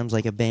lot of times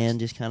like a band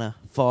just kind of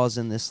falls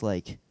in this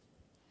like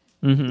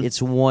Mm-hmm.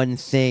 it's one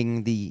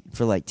thing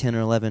for like 10 or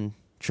 11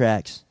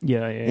 tracks.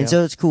 Yeah. And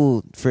so it's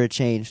cool for a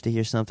change to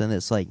hear something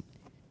that's like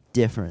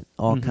different,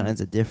 all Mhm. kinds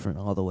of different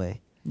all the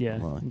way. yeah,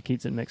 along. it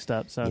keeps it mixed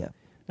up. So Yeah.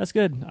 that's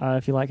good.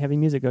 If you like heavy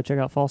music, go check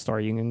out Fall Star.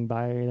 You can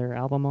buy their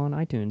album on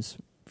iTunes,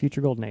 Future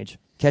Golden Age.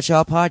 Catch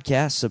All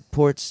Podcast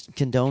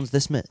condones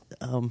this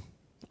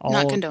All,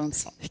 Not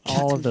condones.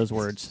 all of those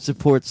words.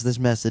 supports this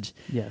message.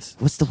 Yes.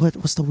 What's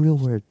the real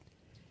word?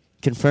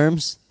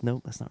 Confirms?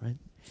 Nope, that's not right.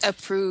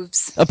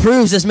 Approves.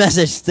 Approves this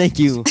message. Thank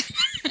you.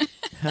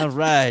 All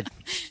right.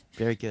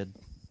 Very good.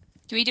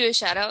 Can we do a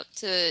shout out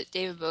to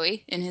David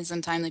Bowie in his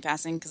untimely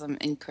passing? Because I'm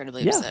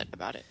incredibly Yeah. upset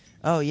about it.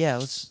 Oh yeah,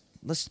 let's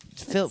let's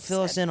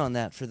fill us in on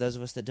that for those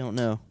of us that don't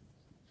know.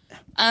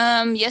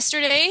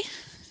 Yesterday,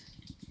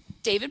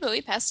 David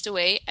Bowie passed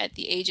away at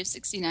the age of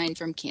 69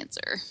 from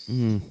cancer. It's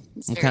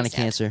What very kind of sad.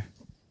 cancer?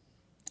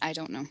 I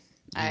don't know.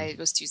 I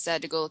was too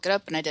sad to go look it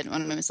up, and I didn't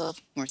want to make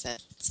myself more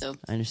sad. So,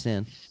 I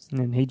understand.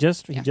 And he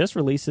just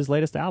released his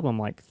latest album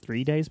like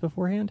 3 days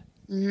beforehand.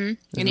 and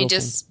he real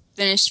just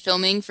finished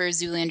filming for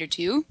Zoolander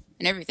 2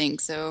 and everything.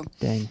 So,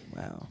 Dang.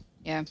 Wow.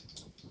 yeah.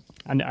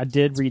 I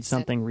did read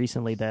something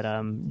recently that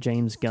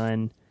James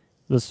Gunn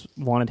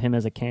wanted him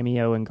as a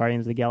cameo in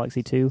Guardians of the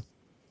Galaxy 2.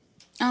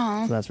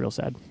 Oh, So that's real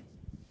sad.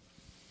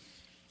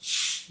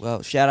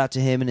 Well, shout out to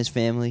him and his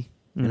family,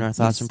 and our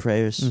thoughts and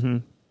prayers. Mm-hmm.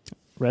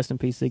 Rest in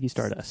peace, Ziggy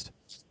Stardust.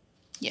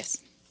 yes.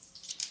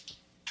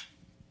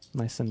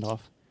 Nice send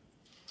off.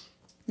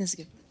 That's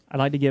good. I'd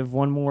like to give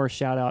one more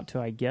shout out to,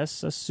 I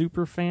guess, a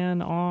super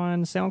fan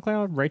on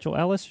SoundCloud, Rachel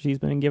Ellis. She's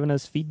been giving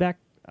us feedback,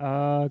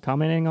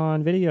 commenting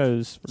on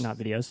videos. Not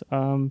videos.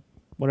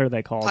 What are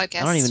they called?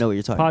 Podcast. I don't even know what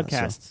you're talking about.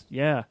 Podcasts. So.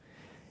 Yeah.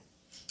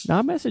 Now,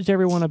 I messaged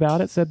everyone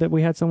about it, said that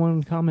we had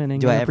someone commenting.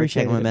 Do I and ever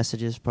check appreciated my it.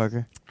 messages,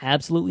 Parker?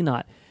 Absolutely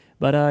not.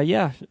 But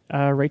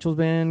Rachel's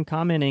been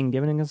commenting,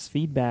 giving us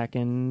feedback,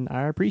 and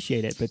I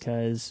appreciate it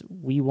because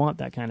we want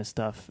that kind of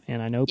stuff.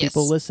 And I know Yes.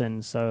 people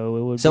listen, so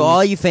it would So be...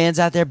 all you fans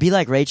out there, be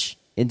like Rach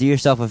and do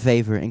yourself a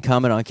favor and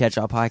comment on Catch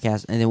All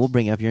Podcast, and then we'll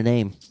bring up your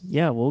name.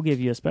 Yeah, we'll give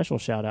you a special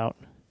shout out.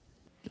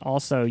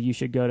 Also, you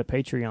should go to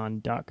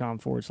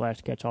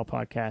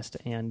patreon.com/catchallpodcast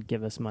and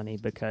give us money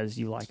because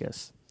you like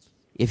us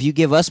If you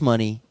give us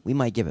money, we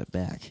might give it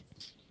back.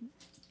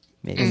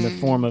 Maybe. in the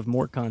form of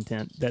more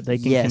content that they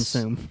can Yes.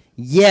 consume.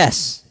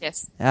 Yes,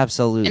 Yes.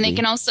 absolutely. And they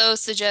can also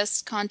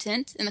suggest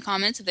content in the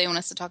comments if they want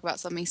us to talk about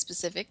something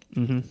specific.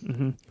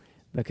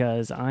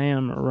 Because I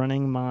am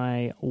running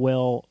my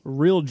well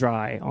real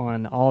dry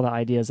on all the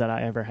ideas that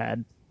I ever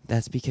had.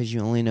 That's because you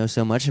only know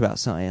so much about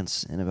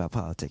science and about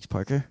politics,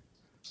 Parker.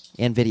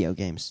 And video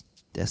games.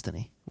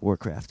 Destiny.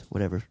 Warcraft.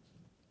 Whatever.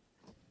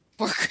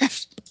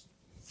 Warcraft.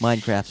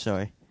 Minecraft,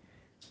 sorry.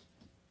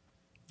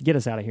 Get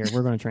us out of here.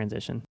 We're going to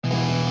transition.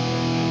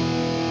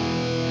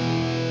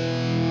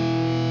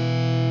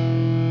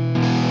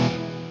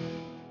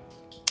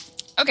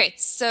 Okay,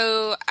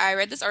 so I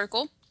read this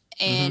article,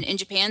 and in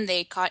Japan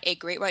they caught a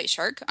great white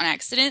shark on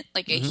accident,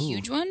 like a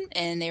huge one,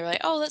 and they were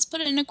like, "Oh, let's put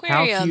it in an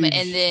aquarium."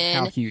 And then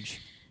How huge?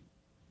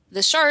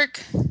 the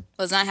shark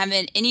was not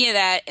having any of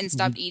that and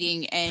stopped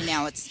eating, and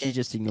now it's She dead.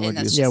 just ignored And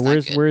that's you. Yeah,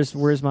 just not good.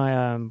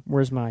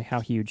 where's my how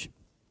huge?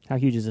 How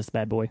huge is this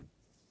bad boy?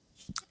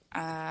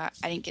 I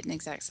didn't get an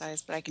exact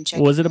size, but I can check.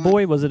 Was if it a you want.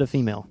 boy? Was it a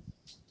female?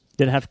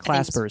 Did it have I think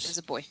it claspers? was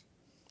a boy.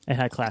 It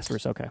had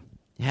claspers. Okay.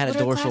 It had What a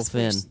are dorsal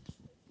fin. claspers?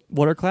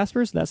 What are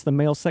claspers? That's the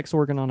male sex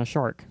organ on a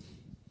shark.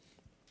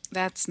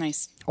 That's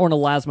nice. Or an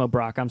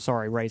elasmobroch. I'm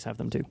sorry, rays have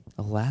them too.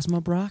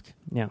 Elasmobroch?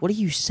 Yeah. What are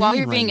you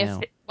saying right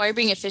now? While you're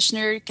being a fish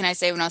nerd, can I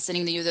say when I was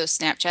sending you those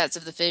Snapchats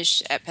of the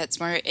fish at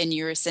PetSmart, and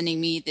you were sending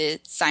me the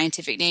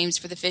scientific names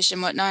for the fish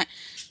and whatnot,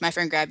 my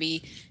friend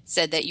Grabby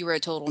said that you were a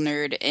total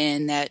nerd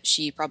and that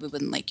she probably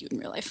wouldn't like you in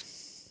real life.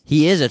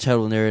 He is a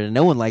total nerd, and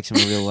no one likes him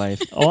in real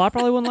life. Oh, I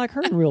probably wouldn't like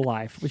her in real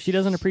life. But she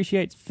doesn't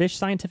appreciate fish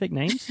scientific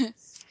names.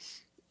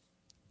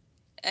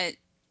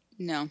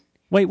 No.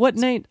 Wait, what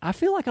name? I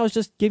feel like I was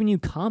just giving you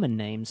common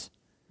names.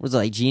 Was it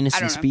like genus I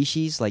and don't know.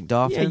 species, like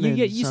dolphin? Yeah, and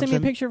you sent me a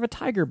something? picture of a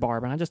tiger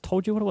barb, and I just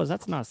told you what it was.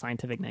 That's not a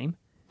scientific name.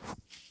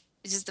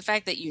 It's just the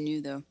fact that you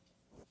knew, though.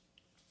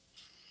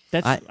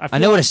 That's I feel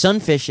know what a like-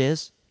 sunfish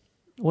is.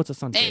 What's a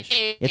sunfish?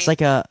 It's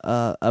like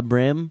a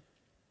brim.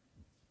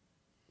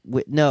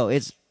 No,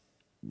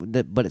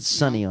 but it's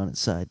sunny on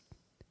its side.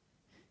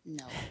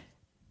 No.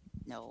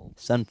 No.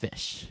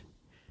 Sunfish.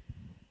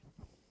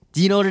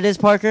 Do you know what it is,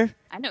 Parker?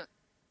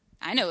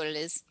 I know what it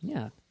is.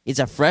 Yeah. It's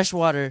a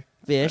freshwater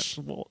fish.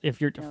 Well,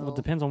 if you're, No. well, it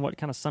depends on what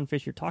kind of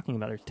sunfish you're talking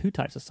about. There's two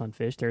types of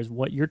sunfish. There's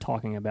what you're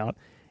talking about,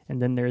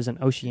 and then there's an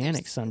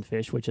oceanic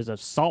sunfish, which is a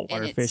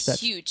saltwater And fish it's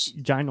that's huge.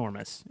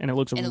 ginormous, and it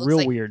looks And it looks real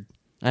like- weird.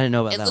 I didn't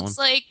know about It that looks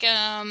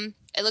one.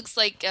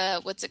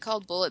 like what's it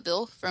called? Bullet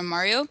Bill from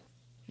Mario?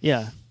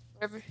 Yeah,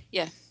 Whatever.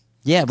 Yeah.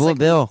 Yeah, Looks Bullet like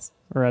Bill. this.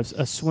 or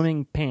a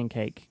swimming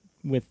pancake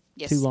with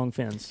Yes. two long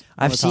fins.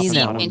 on I've the top seen and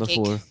that bottom. one Pancake.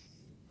 before.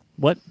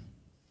 What?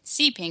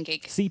 Sea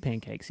pancake. Sea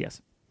pancakes?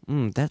 Yes.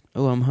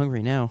 Oh, I'm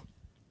hungry now.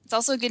 It's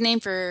also a good name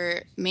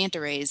for manta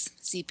rays.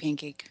 Sea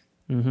pancake.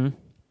 Mm-hmm.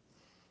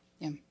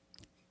 Yeah.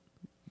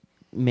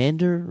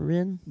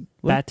 Mandarin?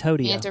 What?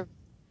 Batodia. Manta.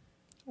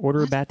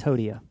 Order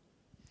Batodia.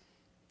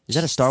 Is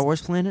that a Star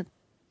Wars planet?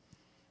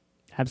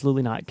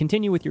 Absolutely not.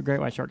 Continue with your great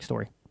white shark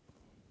story.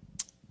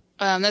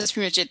 That's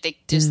pretty much it. They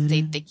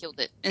killed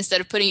it. Instead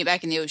of putting it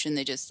back in the ocean,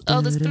 they just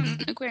let's put it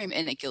in an aquarium,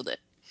 and they killed it.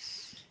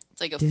 It's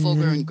like a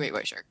full-grown great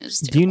white shark. It's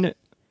Do you terrible. know?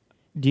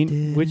 Do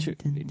you which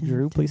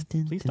Drew? Please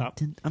stop.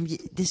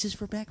 This is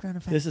for background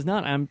effect. This is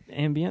not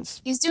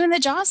ambience. He's doing the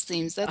Jaws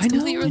themes. That's I know,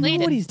 completely I know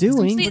related. what he's doing,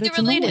 completely but it's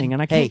related. annoying,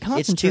 and I Hey, can't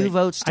it's concentrate. 2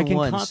 votes to I can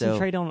 1, so-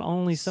 concentrate on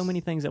only so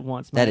many things at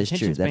once. My That is true,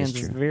 attention that is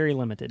span is true. very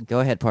limited. Go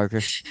ahead,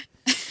 Parker.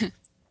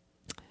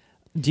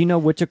 Do you know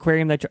which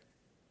aquarium that?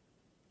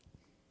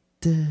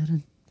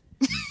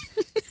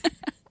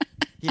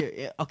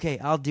 Here, okay,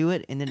 I'll do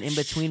it, and then in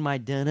between my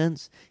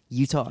dun-duns,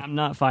 you talk. I'm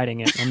not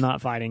fighting it. I'm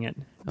not fighting it.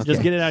 Okay.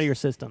 Just get it out of your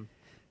system.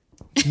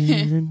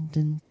 And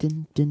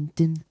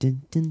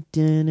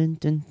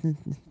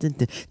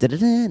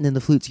then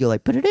the flutes go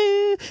like.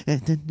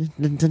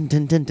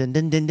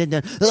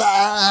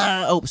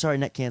 Oh, sorry,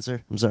 neck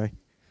cancer. I'm sorry.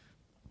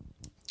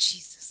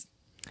 Jesus.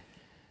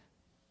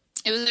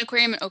 It was an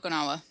aquarium in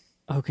Okinawa.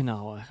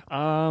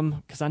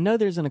 Okinawa. Because I know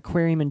there's an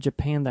aquarium in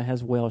Japan that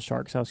has whale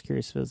sharks. I was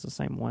curious if it was the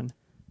same one.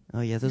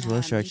 Oh yeah, those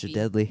whale sharks maybe. Uh,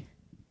 are deadly.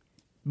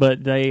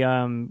 But they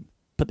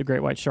put the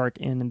great white shark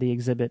in the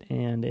exhibit,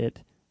 and it,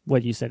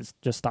 what you said, it's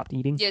just stopped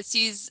eating? Yes,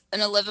 he's an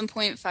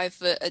 11.5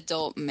 foot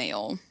adult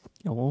male.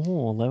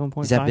 Oh,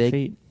 11.5 Is that big?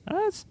 feet.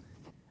 That's,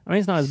 I mean,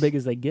 it's not as big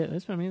as they get.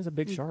 I mean, it's a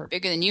big shark.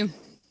 Bigger than you.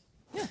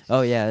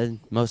 Oh yeah,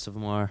 most of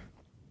them are.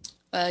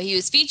 He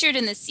was featured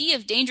in the Sea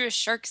of Dangerous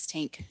Sharks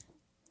tank.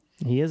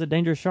 He is a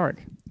dangerous shark.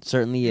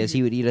 Certainly is.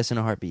 He would eat us in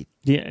a heartbeat.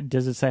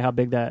 Does it say how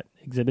big that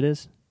exhibit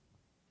is?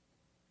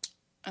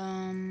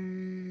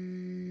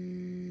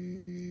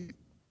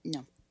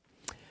 No.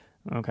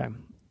 Okay.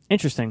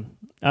 Interesting.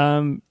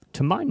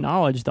 To my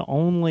knowledge, the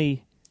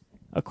only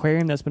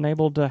aquarium that's been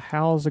able to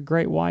house a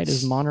great white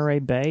is Monterey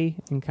Bay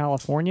in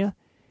California,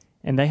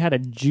 and they had a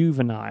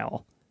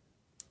juvenile.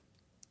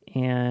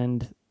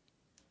 And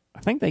I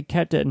think they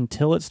kept it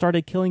until it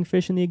started killing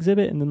fish in the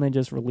exhibit, and then they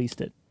just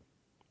released it.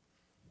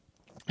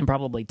 And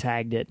probably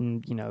tagged it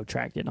and,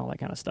 tracked it and all that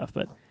kind of stuff.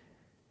 But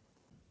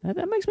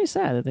that makes me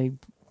sad that they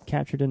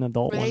captured an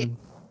adult one and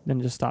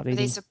then just stopped Were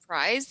eating. they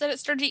surprised that it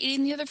started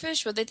eating the other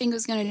fish? What they think it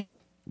was going to do?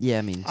 Yeah,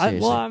 I mean,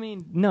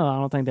 seriously. No, I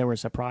don't think they were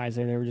surprised.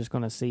 They were just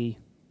going to see,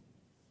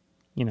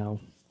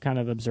 kind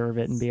of observe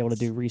it and be able to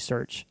do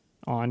research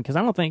on. Because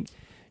I don't think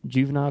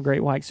juvenile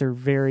great whites are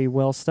very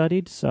well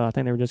studied. So I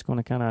think they were just going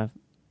to kind of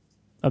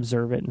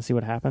observe it and see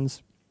what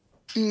happens.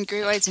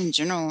 Great whites in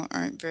general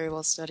aren't very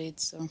well studied,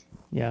 so.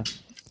 Yeah.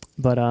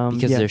 But,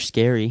 because they're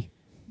scary.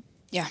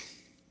 Yeah.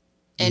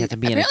 You And have to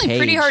be in a apparently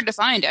pretty cage. hard to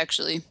find,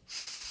 actually.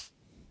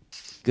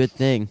 Good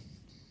thing.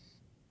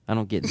 I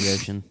don't get in the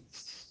ocean.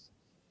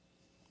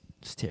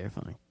 It's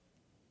terrifying.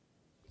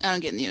 I don't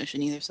get in the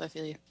ocean either, so I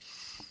feel you.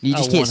 You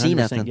just can't see 100%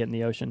 nothing. get in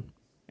the ocean.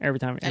 Every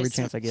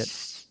chance I get.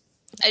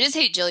 I just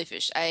hate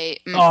jellyfish.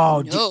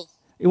 Oh, no.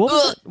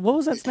 What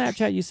was that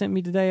Snapchat you sent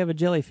me today of a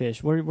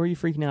jellyfish? What were you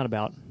freaking out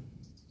about?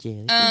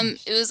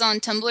 It was on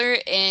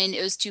Tumblr, and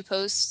it was 2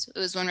 posts. It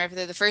was one right after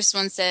the other. The first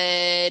one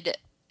said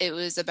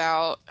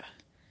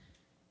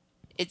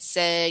it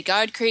said,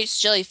 God creates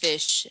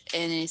jellyfish.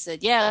 And he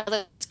said, yeah,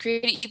 let's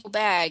create an evil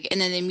bag.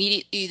 And then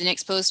immediately the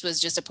next post was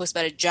just a post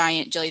about a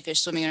giant jellyfish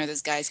swimming under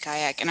this guy's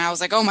kayak. And I was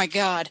like, oh my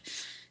God,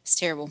 it's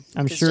terrible.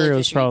 I'm 'Cause sure it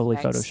was jellyfish make probably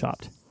bags.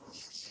 photoshopped.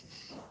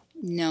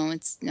 No.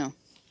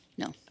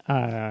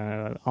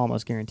 I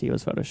almost guarantee it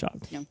was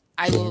photoshopped. No.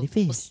 I will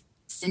Jellyfish.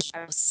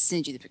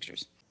 send you the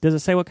pictures. Does it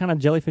say what kind of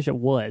jellyfish it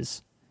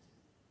was?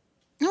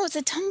 No, it's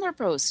a Tumblr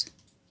post.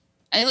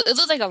 It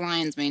looked like a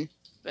lion's mane,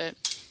 but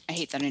I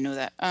hate that I know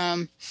that.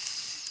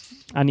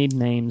 I need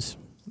names.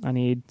 I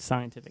need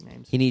scientific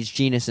names. He needs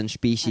genus and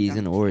species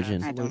and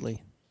origin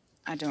Absolutely.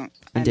 I don't.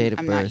 and date of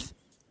I'm not- birth.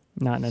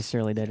 Not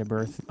necessarily date of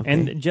birth. Okay.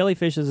 And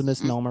jellyfish is a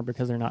misnomer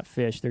because they're not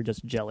fish. They're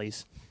just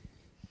jellies.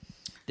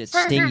 That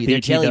sting you. They're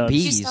BT jelly dubs.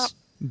 bees. Stop.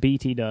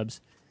 BT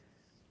dubs.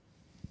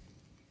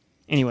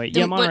 Anyway,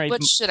 Then yeah, Monterey.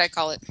 what should I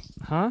call it?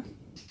 Huh?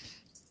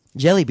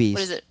 Jelly bees.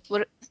 What is it?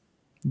 What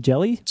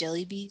Jelly?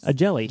 jelly bees? A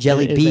jelly.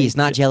 Jelly It is bees,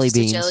 not jelly just a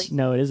beans. jelly?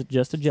 No, it is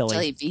just a jelly.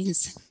 Jelly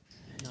beans.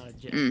 Not a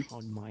jelly.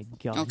 Oh my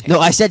god. Okay. No,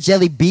 I said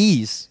jelly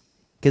bees.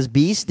 Because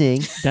bees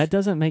sting. That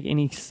doesn't make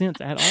any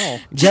sense at all.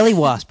 Jelly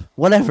wasp.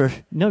 Whatever.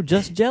 No,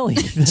 just jelly.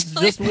 That's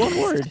just one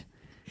word.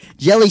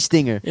 Jelly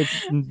stinger. It's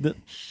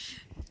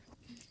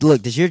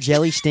Look, does your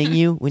jelly sting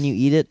you when you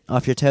eat it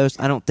off your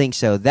toast? I don't think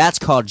so. That's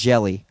called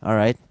jelly, all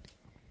right?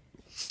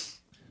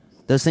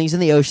 Those things in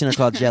the ocean are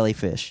called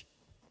jellyfish.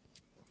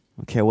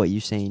 I don't care what you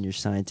say in your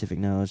scientific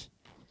knowledge.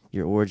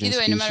 Your origin, Either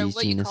way, species, no matter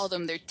what genus. you call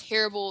them, they're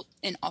terrible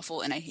and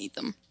awful, and I hate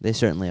them. They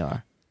certainly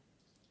are.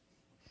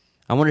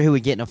 I wonder who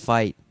would get in a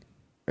fight.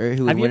 Or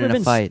who would Have you win ever in a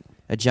been fight.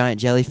 A giant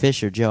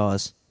jellyfish or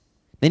Jaws?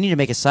 They need to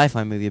make a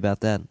sci-fi movie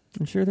about that.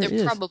 I'm sure there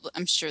is.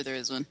 I'm sure there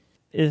is one.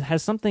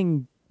 Has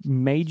something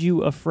made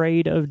you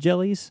afraid of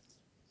jellies?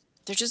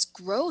 They're just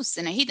gross,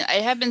 and I hate them. I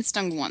have been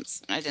stung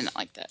once, and I did not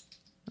like that.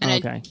 And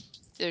Okay.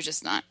 they're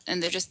just not,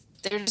 and they're just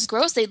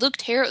gross. They look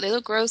terrible. They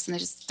look gross, and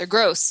they're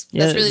gross.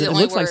 Yeah, That's really it the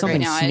only looks like word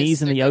something right now.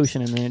 sneezed in the They're gross.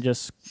 ocean and then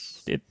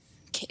it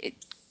It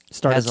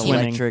started Has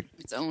swimming. electric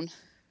its own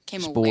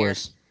came aware.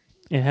 spores.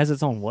 It has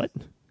its own what?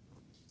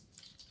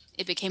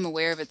 It became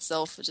aware of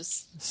itself. It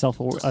just A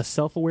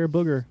self-aware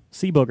booger,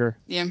 sea booger.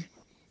 yeah.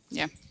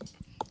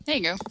 There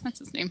you go. That's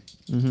his name.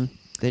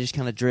 They just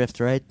kind of drift,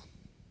 right?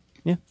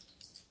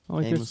 I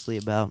like this. Aimlessly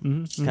about.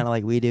 Mhm, It's kind of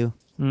like we do.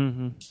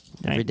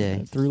 Every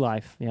day. Through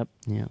life. Yep.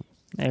 Yeah.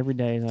 Every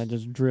day I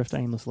just drift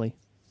aimlessly.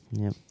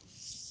 Yep.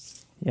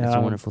 Yeah. That's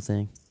a wonderful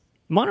thing.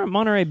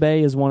 Monterey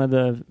Bay is one of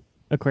the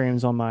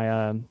aquariums on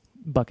my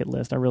bucket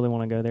list. I really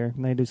want to go there.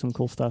 They do some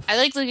cool stuff. I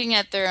like looking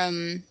at their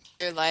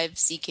live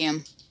sea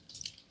cam.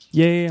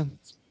 Yeah.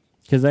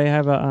 Because they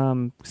have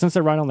a since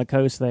they're right on the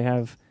coast, they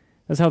have.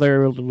 That's how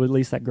they're able to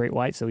release that great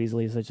white so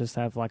easily. Is they just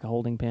have like a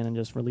holding pen and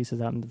just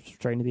releases out and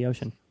straight into the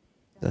ocean.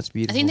 That's I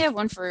beautiful. think they have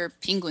one for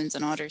penguins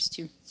and otters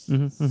too.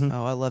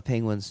 Oh, I love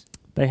penguins.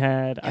 They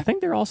had. I think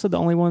they're also the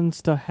only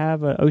ones to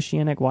have an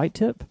oceanic white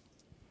tip.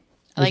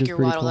 I Which like is your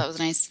pretty waddle. cool. That was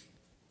nice.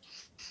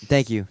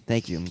 Thank you.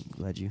 I'm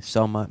glad you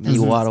saw my me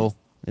waddle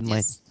in my.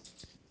 Yes.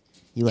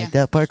 You like Yeah.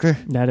 that, Parker?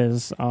 That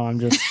is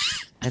just.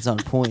 That's on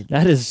point.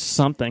 That is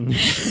something.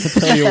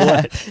 I'll tell you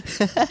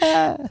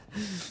what.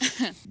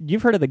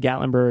 You've heard of the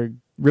Gatlinburg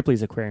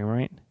Ripley's Aquarium,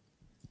 right?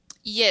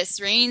 Yes,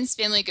 Rain's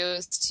family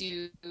goes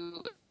to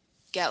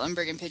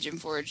Gatlinburg and Pigeon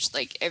Forge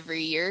like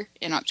every year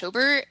in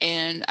October,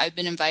 and I've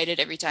been invited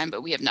every time,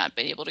 but we have not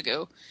been able to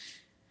go.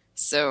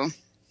 So,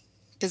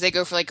 because they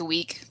go for like a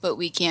week, but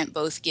we can't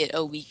both get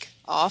a week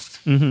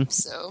off.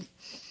 So,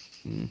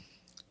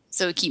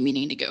 so we keep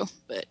meaning to go,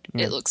 but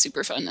it looks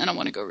super fun, and I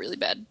want to go really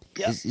bad.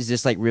 Is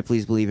this like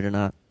Ripley's Believe It or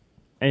Not?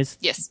 It's,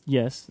 Yes.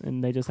 Yes,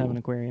 and they just have an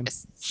aquarium.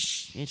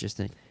 Yes.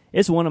 Interesting.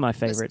 It's one of my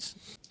favorites.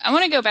 I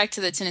want to go back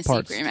to the Tennessee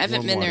Parks, Aquarium. I haven't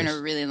warm been there in waters.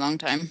 a really long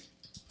time.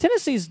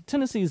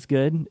 Tennessee's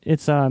good.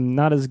 It's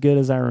not as good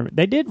as I remember.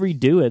 They did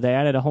redo it. They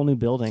added a whole new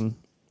building.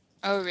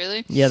 Oh,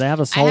 really? Yeah, they have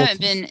a I salt. haven't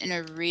been in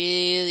a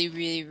really,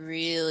 really,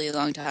 really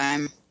long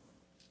time.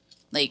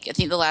 Like, I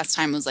think the last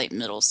time was like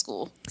middle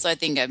school. So I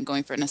think I'm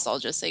going for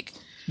nostalgia's sake.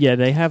 Yeah,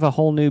 they have a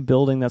whole new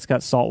building that's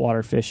got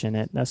saltwater fish in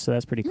it. That's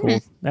pretty cool.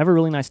 They have a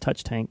really nice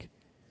touch tank.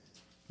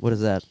 What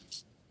is that?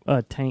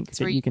 A tank It's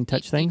that where you can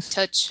touch things.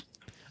 Touch.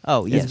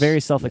 Oh, yes. It's very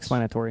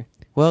self-explanatory.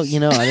 Well,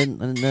 I didn't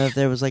know if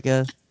there was like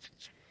a.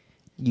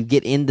 You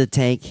get in the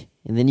tank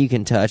and then you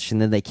can touch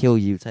and then they kill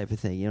you type of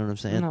thing. You know what I'm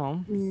saying?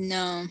 No,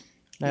 No.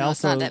 they No, also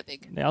it's not that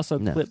big. they also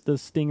No. clip the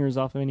stingers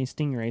off of any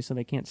stingray so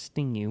they can't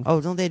sting you. Oh,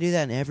 don't they do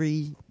that in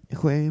every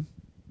aquarium?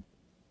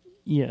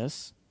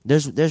 Yes.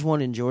 There's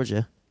one in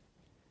Georgia.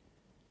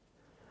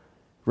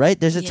 Right?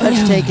 There's a Yeah.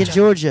 touch tank in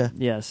Georgia.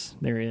 Yes,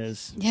 there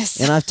is. Yes.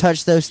 And I've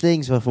touched those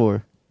things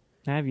before.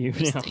 Have you?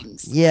 Those No.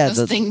 things. Yeah,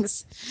 Those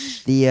things.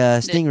 The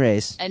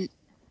stingrays And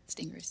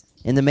stingrays.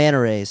 and the manta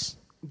rays.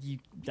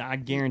 I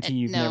guarantee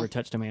you've No. never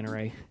touched a manta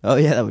ray. Oh,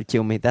 yeah, that would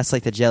kill me. That's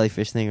like the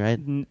jellyfish thing, right?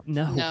 No.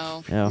 No.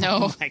 No. No.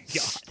 Oh my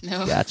god.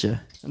 No.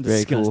 Gotcha. I'm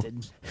Very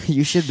disgusted. cool.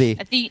 You should be.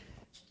 I think.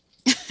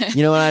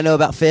 You know what I know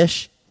about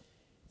fish?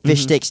 Fish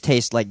Mhm. sticks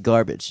taste like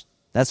garbage.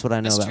 That's what I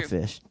know That's about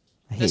true. fish.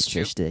 I hate That's fish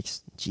true.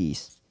 sticks.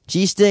 Jeez.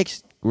 Cheese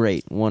sticks?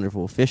 Great.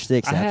 Wonderful. Fish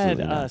sticks? I had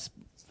Absolutely not.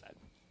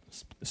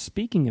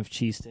 speaking of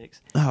cheese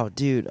sticks, Oh,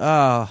 dude.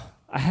 Oh.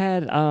 I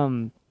had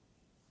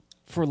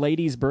for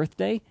Lady's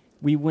birthday,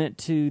 we went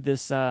to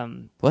this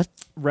What?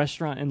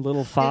 restaurant in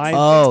Little Five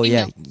Oh, you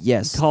yeah. know.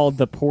 Yes. called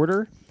The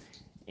Porter,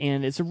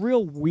 and it's a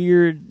real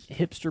weird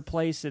hipster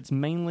place. It's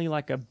mainly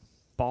like a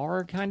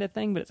bar kind of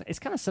thing, but it's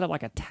kind of set up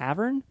like a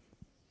tavern.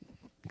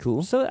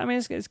 Cool. So I mean,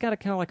 it's got a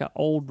kind of like an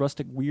old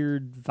rustic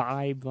weird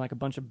vibe, like a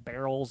bunch of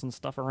barrels and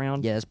stuff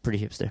around. Yeah, it's pretty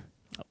hipster.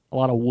 A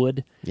lot of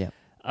wood. Yeah.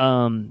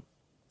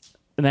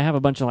 And they have a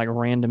bunch of like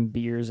random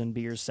beers and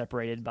beers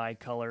separated by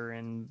color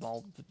and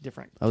all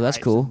different. Oh, that's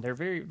types, cool. and they're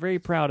very, very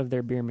proud of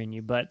their beer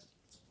menu, but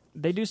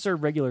they do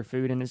serve regular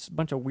food and it's a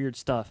bunch of weird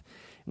stuff.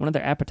 One of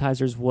their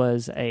appetizers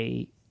was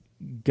a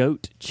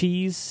goat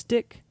cheese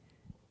stick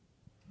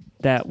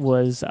that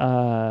was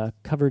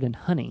covered in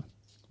honey,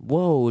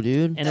 Whoa,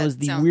 dude. and it That was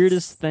the sounds-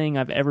 weirdest thing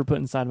I've ever put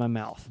inside my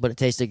mouth. But it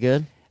tasted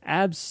good?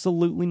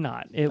 Absolutely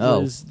not. It Oh,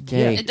 was.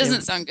 okay. Yeah, It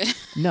doesn't sound good.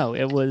 No,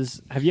 it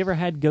was. Have you ever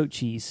had goat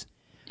cheese?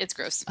 It's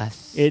gross.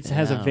 It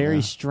has a I don't very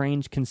know.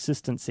 strange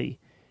consistency.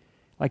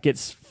 Like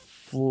it's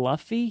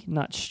fluffy,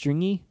 not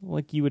stringy,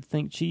 like you would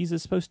think cheese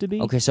is supposed to be.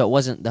 Okay, so it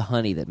wasn't the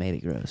honey that made it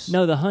gross.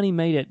 No, the honey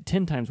made it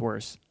 10 times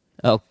worse.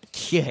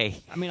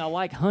 Okay. I mean, I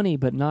like honey,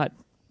 but not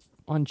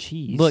on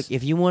cheese. Look,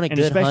 if you want a and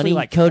good especially honey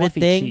like coated fluffy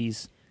thing,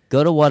 cheese.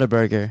 go to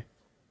Whataburger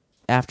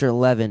after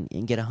 11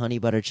 and get a honey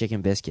butter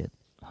chicken biscuit.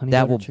 Honey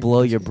That butter will chicken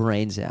blow your biscuit.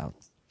 brains out.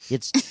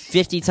 It's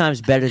 50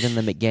 times better than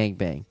the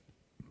McGangbang.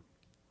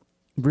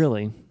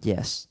 Really?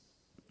 Yes.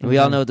 And we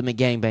all Okay. know what the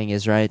McGangbang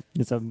is, right?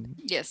 It's a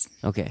Yes.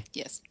 Okay.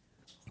 Yes.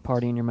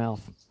 party in your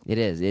mouth. It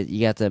is. You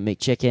got the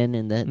McChicken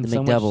and the And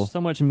McDouble. so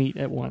much meat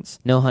at once.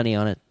 No honey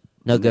on it.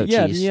 No goat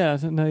yeah, cheese. Yeah,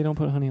 no, they don't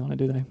put honey on it,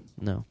 do they?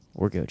 No.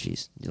 Or goat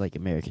cheese. You like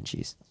American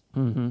cheese.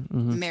 Mm-hmm,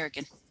 mm-hmm.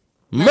 American.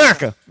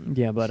 America!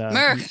 Yeah, but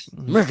America.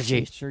 America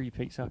cheese. Sure, you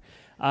pick so.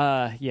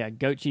 Yeah,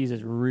 goat cheese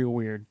is real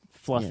weird,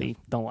 fluffy. Yeah.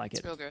 Don't like It's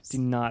it. real gross. Do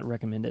not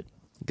recommend it.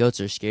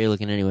 Goats are scary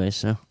looking anyway,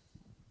 so.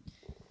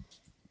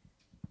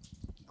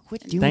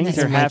 Quit doing Things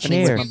that are in my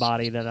happening chair. with my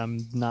body that I'm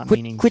not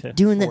meaning Quit to.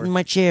 doing that for. in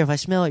my chair. If I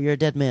smell it, you're a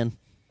dead man.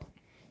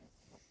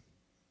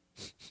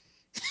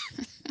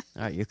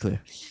 All right, you're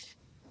clear.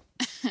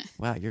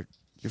 Wow, your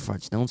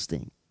farts don't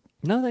stink.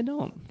 No, they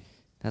don't.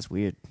 That's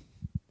weird.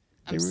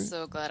 I'm They were-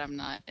 so glad I'm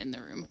not in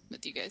the room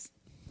with you guys.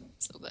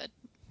 So glad.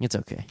 It's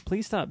okay.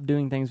 Please stop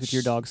doing things with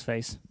your dog's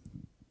face.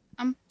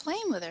 I'm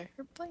playing with her.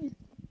 We're playing.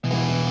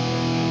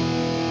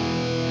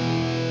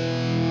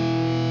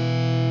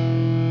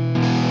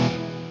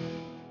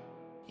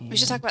 We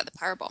should talk about the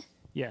Powerball.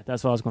 Yeah,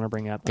 that's what I was going to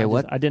bring up. Okay,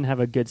 what? I didn't have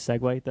a good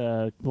segue.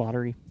 The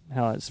lottery,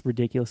 how it's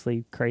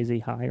ridiculously crazy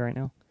high right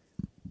now.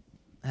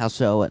 How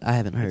so? I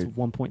haven't It's heard.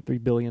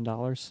 $1.3 billion.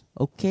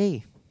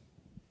 Okay.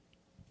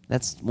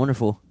 That's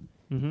wonderful.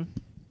 Mm-hmm.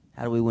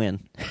 How do we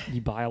win?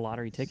 You buy a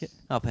lottery ticket.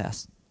 I'll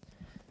pass.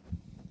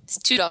 It's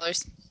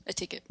 $2 a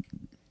ticket.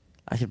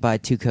 I could buy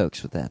 2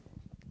 Cokes with that.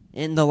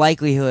 And the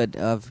likelihood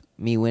of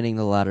me winning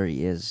the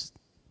lottery is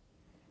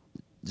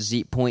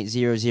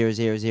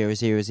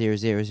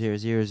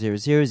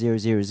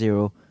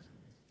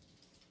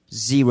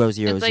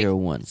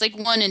 0.00000000000000001. It's like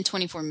 1 in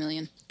 24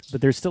 million.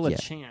 But there's still a Yeah.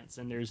 chance,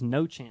 and there's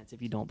no chance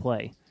if you don't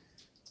play.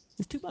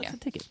 It's $2 Yeah. a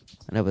ticket.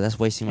 I know, but that's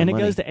wasting my And it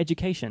money. goes to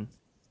education.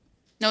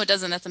 No, it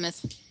doesn't. That's a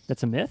myth.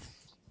 That's a myth?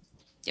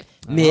 Yep.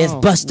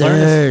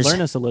 Mythbusters!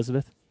 Learn us,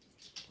 Elizabeth.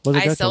 What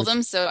does it I go sell towards?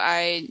 them, so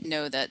I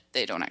know that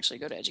they don't actually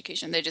go to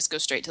education. They just go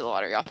straight to the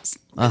lottery office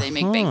where they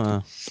make bank.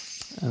 Uh-huh.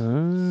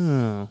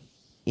 Oh.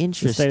 The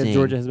Interesting. state of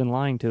Georgia has been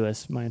lying to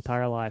us my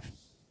entire life.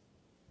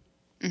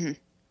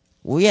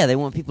 Well, yeah, they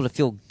want people to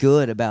feel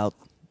good about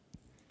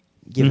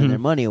giving Mhm. their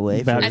money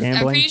away. About For, I'm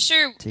gambling? pretty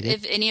sure Ticket?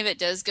 if any of it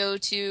does go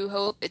to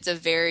Hope, it's a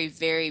very,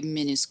 very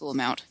minuscule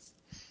amount.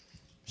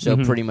 so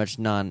Mhm. pretty much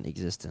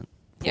non-existent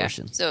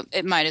portion. Yeah, so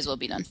it might as well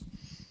be done.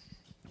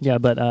 Yeah,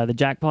 but the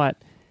jackpot,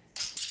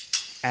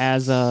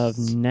 as of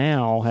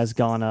now, has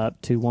gone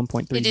up to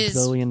 $1.3 It is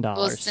billion.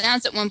 Well, it's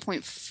announced at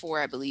 1.4,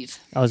 I believe.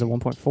 I was at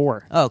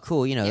 1.4. Oh,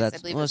 cool. You know, Yes, I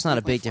that's believe well, it's it's not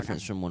a big 1.4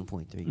 difference from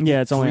 1.3.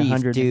 Yeah, it's only Grief,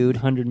 100, dude.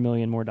 100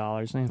 million more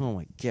dollars. Yeah. Oh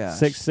my gosh.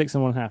 Six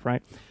and one half,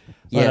 right?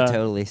 Yeah, But,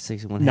 totally.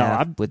 6 and 1 no,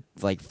 half I- with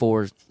like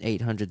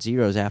 800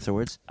 zeros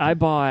afterwards. I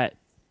bought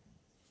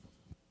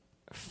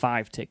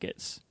 5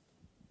 tickets.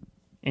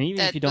 And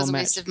even if That you was don't a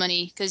match, waste of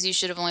money because you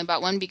should have only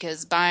bought one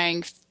because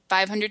buying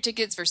 500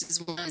 tickets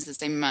versus one is the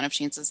same amount of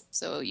chances.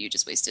 So you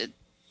just wasted.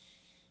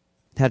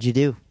 How'd you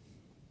do?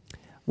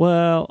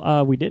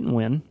 well, we didn't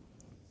win.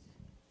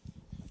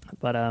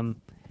 But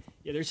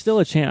yeah, there's still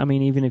a chance. I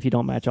mean, even if you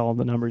don't match all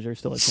the numbers, there's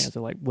still a chance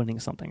of like winning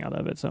something out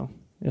of it. So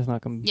it's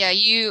not going. Yeah,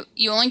 you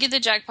only get the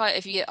jackpot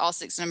if you get all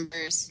 6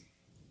 numbers.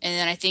 And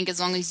then I think as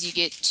long as you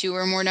get 2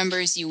 or more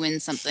numbers, you win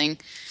something.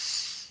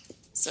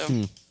 So,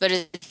 but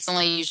it's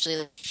only usually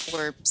like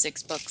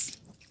 $4-6.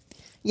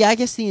 Yeah, I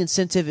guess the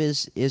incentive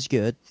is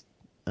good.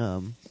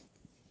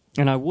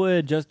 And I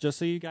would just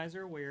so you guys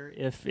are aware,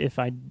 if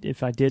I did,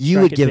 You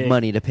strike would it give big,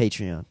 money to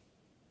Patreon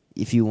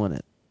if you won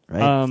it,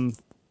 right?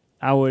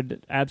 I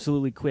would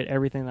absolutely quit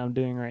everything that I'm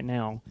doing right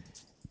now.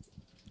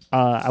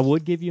 I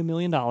would give you $1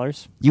 million.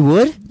 You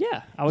would?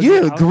 Yeah, I would. You're I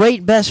a would-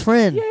 great best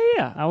friend.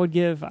 Yeah. I would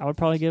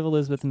probably give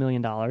Elizabeth $1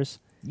 million because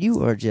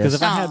You are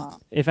just.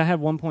 if I had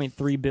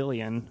 1.3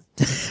 billion,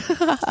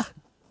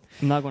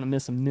 I'm not going to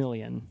miss $1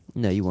 million.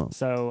 No, you won't.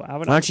 So I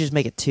would. Why don't you just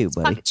make it 2,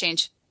 buddy? Pocket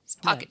change. It's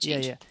pocket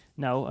change. Yeah.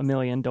 No, $1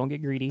 million. Don't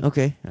get greedy.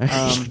 Okay.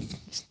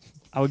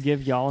 I would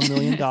give y'all $1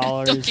 million.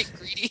 Don't get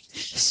greedy.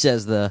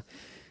 Says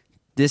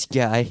this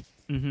guy.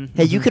 Mm-hmm.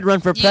 Hey, you could run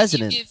for You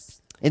president give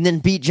and then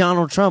beat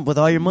Donald Trump with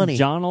all your money.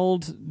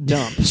 Donald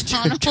Dump.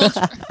 Donald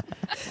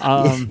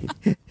um,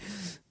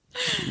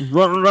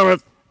 Run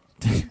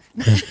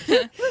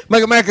it.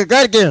 Make America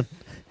great again.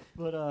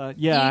 but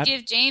yeah, You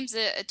give James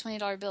a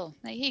 $20 bill.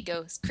 Like, here you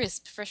go. It's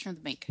crisp, fresh from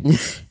the bank.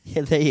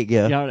 Yeah, there you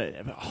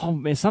go. oh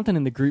man, something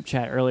in the group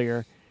chat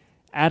earlier.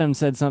 Adam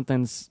said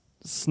something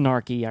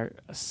snarky.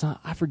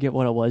 I forget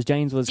what it was.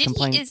 James was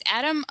complaining. Is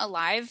Adam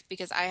alive?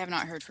 Because I have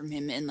not heard from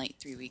him in like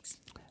 3 weeks.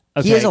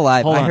 He is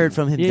alive. hold I on. heard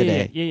from him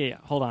today. Yeah.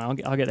 Hold on,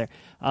 I'll get there.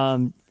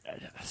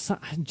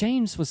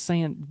 James was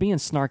being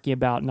snarky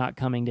about not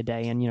coming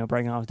today, and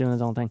breaking off, doing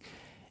his own thing.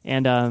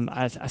 And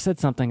I said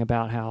something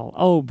about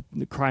how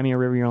the Crimea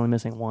River, you're only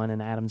missing 1,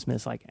 and Adam's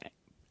missed like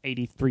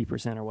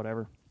 83% or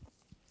whatever.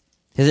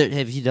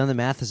 Have you done the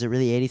math? Is it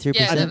really 83%?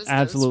 Yeah, that was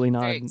Absolutely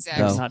not. very exact.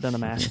 I've No. not done the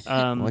math.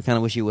 Well, I kind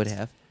of wish you would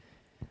have.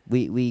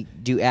 We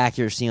do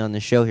accuracy on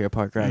the show here,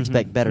 Parker. I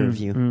expect better of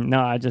you.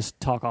 No, I just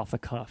talk off the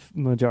cuff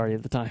majority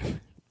of the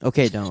time.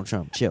 Okay, Donald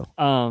Trump, chill.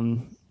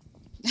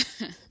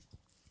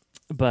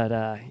 But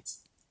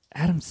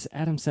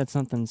Adam said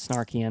something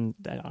snarky, and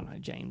I don't know,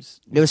 James.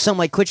 It was something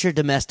like, quit your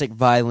domestic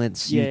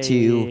violence, you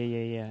two.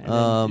 Yeah.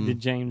 And then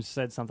James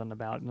said something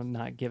about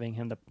not giving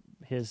him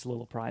his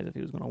little prize if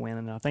he was going to win,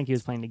 and I think he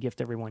was planning to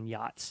gift everyone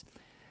yachts.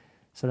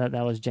 So that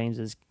was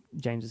James's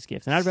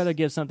gift, and I'd rather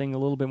give something a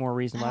little bit more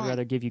reasonable. I'd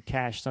rather give you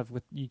cash stuff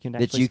with you can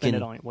That actually you spend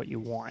can- it on what you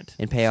want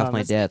And pay So off I'm-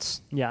 my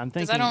debts. Yeah, I'm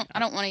Because thinking. I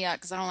don't want a yacht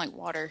because I don't like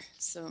water.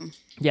 So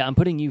Yeah, I'm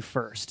putting you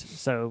first.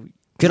 So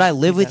Could I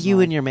live keep with that you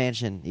mind. in your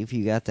mansion if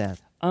you got that?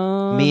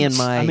 Um, Me and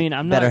my I mean,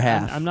 I'm better not,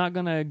 half. I'm not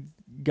gonna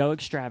go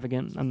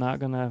extravagant. I'm not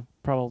gonna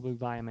probably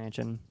buy a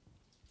mansion.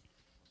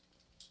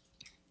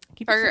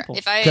 Keep it Parker, simple.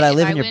 if I Could I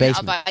live in win, your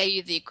basement? I'll buy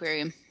you the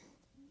aquarium.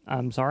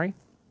 I'm sorry.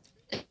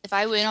 If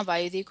I win, I'll buy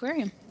you the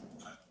aquarium.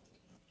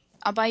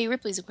 I'll buy you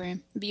Ripley's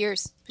aquarium. It'll be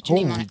yours. Put your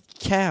name on Holy it.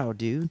 cow,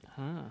 dude.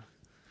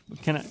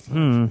 Can I?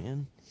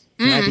 Man.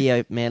 Can I be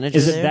a manager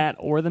Is it there? that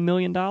or the $1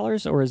 million, or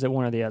is it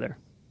one or the other?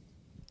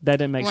 That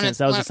didn't make sense.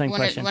 That was the same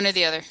question. One or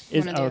the other.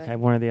 Is, One or the okay, other.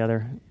 one or the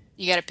other.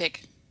 You got to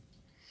pick.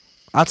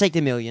 I'll take the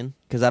 $1 million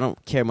because I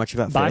don't care much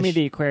about Buy fish. me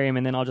the aquarium,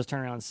 and then I'll just turn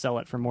around and sell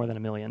it for more than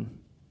 $1 million.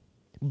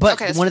 But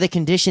Okay, that's one of the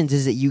conditions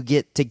is that you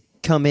get to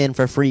come in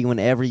for free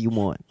whenever you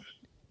want.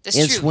 That's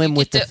And true. swim you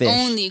with get the to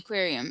fish. own the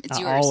aquarium. It's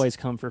I yours. always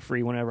come for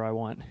free whenever I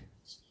want.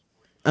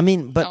 I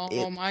mean, but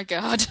Oh my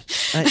god.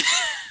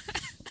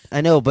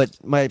 I know, but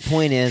my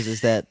point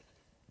is that.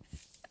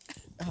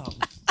 Oh,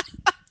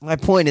 my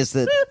point is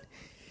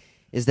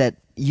that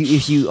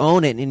if you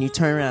own it and you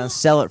turn around and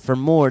sell it for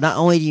more, not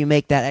only do you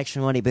make that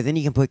extra money, but then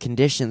you can put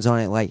conditions on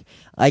it, like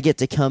I get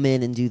to come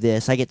in and do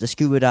this. I get to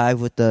scuba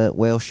dive with the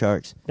whale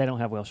sharks. They don't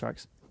have whale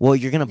sharks. Well,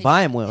 you're gonna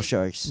buy them whale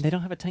sharks. They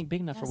don't have a tank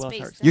big enough for That's whale space.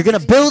 sharks. You're gonna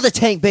build a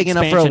tank big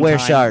enough for a Expansion whale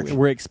time. shark.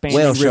 We're expanding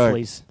Whale shark.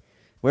 Ripley's.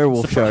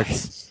 Werewolf Surprise.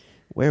 shark.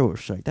 Werewolf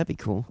shark. That'd be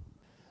cool.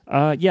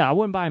 Yeah, I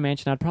wouldn't buy a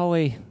mansion. I'd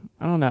probably,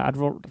 I don't know, I'd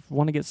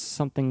want to get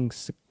something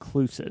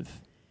seclusive.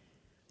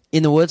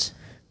 In the woods?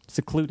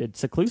 Secluded.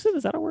 Seclusive?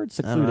 Is that a word? I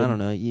Secluded. don't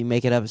know. You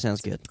make it up. It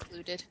sounds good.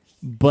 Included.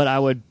 But I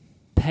would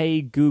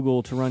pay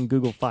Google to run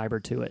Google Fiber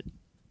to it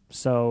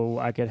so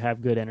I could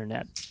have good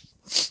internet.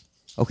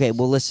 Okay,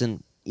 well,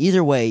 listen.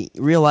 Either way,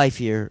 real life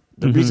here,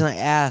 the Mhm. reason I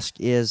ask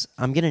is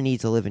I'm going to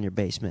need to live in your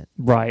basement.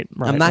 Right.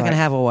 I'm not going to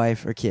have a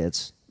wife or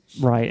kids.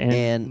 Right.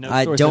 And no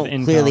I source of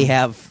don't clearly income.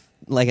 have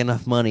like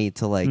enough money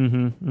to like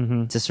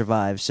Mm-hmm. to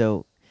survive.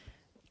 So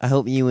I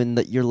hope you and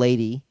your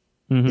lady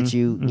that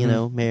you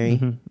know marry.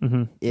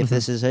 If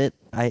this is it,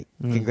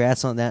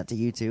 congrats on that to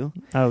you too.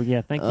 Oh,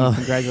 yeah. Thank you.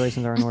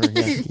 Congratulations are in order.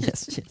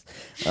 Yes.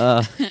 yes.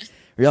 Are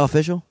y'all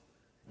official?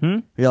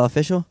 Are y'all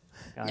official?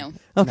 No.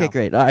 Okay, No.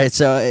 great. All right,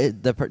 so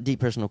deep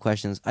personal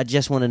questions. I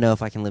just want to know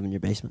if I can live in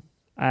your basement.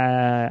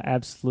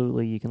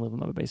 Absolutely, you can live in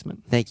my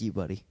basement. Thank you,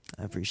 buddy.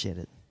 I appreciate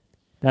it.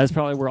 That is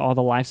probably where all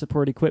the life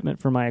support equipment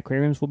for my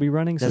aquariums will be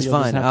running. So That's you'll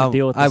fine. just have to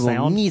deal with the I will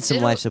sound. need some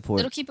It'll- life support.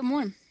 It'll keep them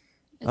warm.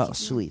 Oh,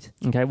 sweet.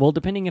 Okay, well,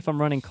 depending if I'm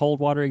running cold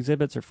water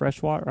exhibits or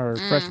fresh water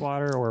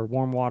or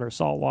warm water,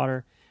 salt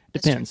water,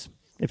 That's depends.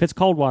 If it's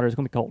cold water, it's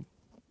going to be cold.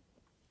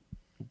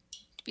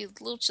 Be a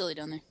little chilly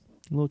down there.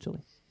 A little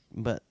chilly.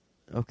 But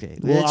okay,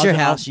 Well, it's your I'll-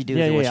 house. You do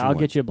Yeah, what you I'll want.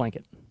 get you a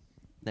blanket.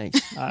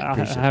 Thanks. I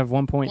Appreciate it. have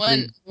 $1.3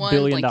 One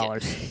billion blanket.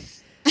 dollars.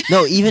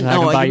 No, even I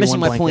can buy you're you missing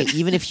one my blanket. point.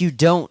 Even if you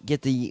don't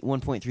get the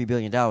 $1.3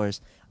 billion,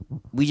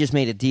 we just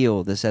made a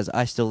deal that says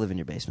I still live in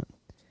your basement.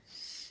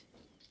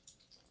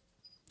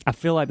 I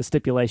feel like the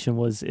stipulation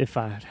was if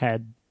I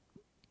had.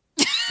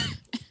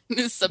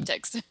 This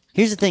subtext.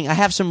 Here's the thing: I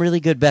have some really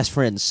good best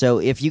friends. So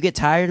if you get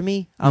tired of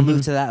me, I'll Mm-hmm.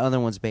 move to that other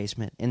one's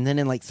basement, and then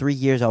in like 3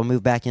 years, I'll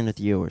move back in with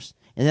yours,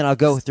 and then I'll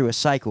go through a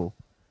cycle.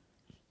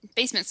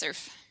 Basement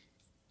surf.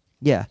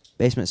 Yeah,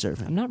 basement I'm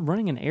surfing. not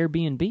running an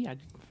Airbnb.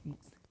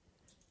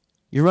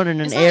 You're running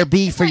an It's not-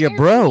 Airbnb it's for not your Airbnb.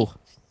 bro.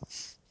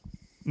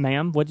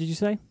 Ma'am, what did you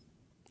say?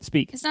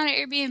 Speak. It's not an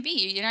Airbnb.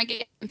 You're not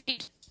getting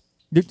paid.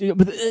 You're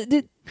Ba-ba,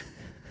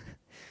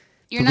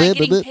 not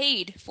getting ba-ba.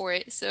 paid for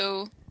it,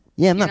 so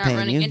Yeah, I'm You're not not paying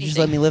running you. Just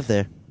let anything. me live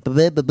there. Drew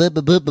will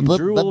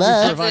be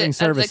I'll, providing the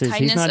services. He's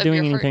kindness not of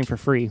doing your anything heart. for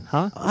free,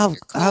 huh? your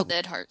cold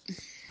dead heart.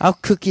 I'll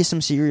cook you some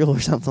cereal or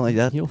something like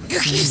that. He'll- Cook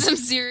you some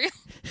cereal.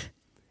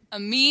 A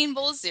mean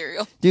bowl of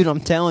cereal. Dude, I'm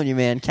telling you,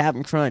 man,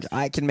 Captain Crunch,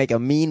 I can make a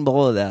mean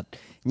bowl of that.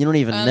 You don't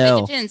even know.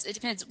 It depends. It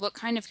depends. What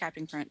kind of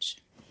Captain Crunch?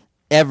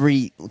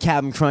 Every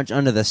Captain Crunch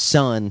under the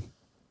sun.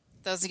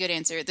 That was a good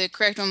answer. The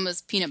correct one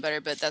was peanut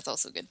butter, but that's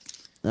also good.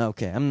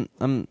 Okay,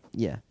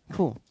 yeah,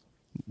 cool.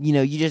 You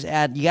know, you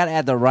gotta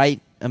add the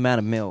right amount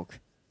of milk.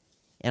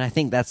 And I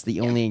think that's the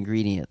only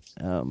ingredient.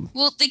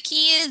 Well, the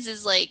key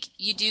is like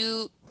you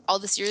do all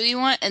the cereal you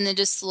want, and then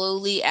just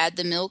slowly add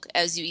the milk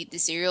as you eat the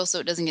cereal, so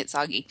it doesn't get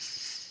soggy.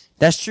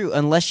 That's true,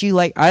 unless you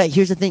like,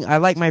 here's the thing, I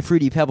like my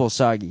Fruity Pebbles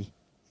soggy.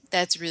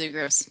 That's really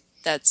gross.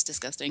 That's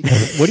disgusting.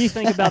 What do you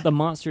think about the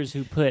monsters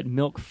who put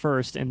milk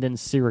first and then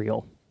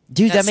cereal?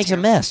 Dude, that That's makes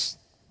terrible. a mess.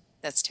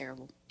 That's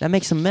terrible. That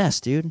makes a mess,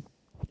 dude.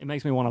 It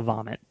makes me want to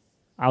vomit.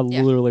 I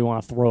Yeah. literally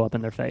want to throw up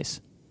in their face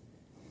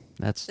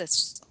That's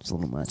That's a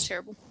little much.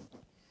 terrible.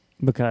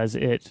 because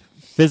it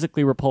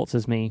physically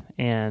repulses me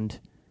and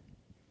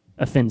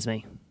offends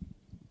me.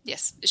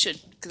 Yes, it should.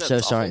 'Cause that's So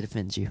sorry awful. it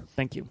offends you.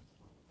 Thank you.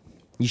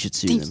 You should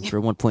sue Thank them you.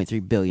 for $1.3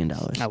 billion.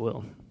 I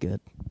will.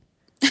 Good.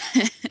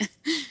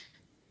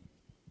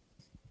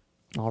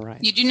 All right.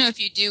 You do know if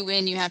you do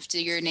win,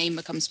 your name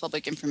becomes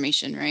public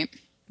information, right?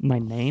 My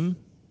name?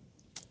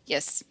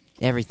 Yes.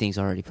 Everything's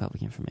already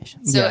public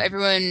information. So Yeah.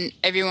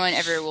 everyone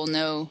ever will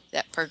know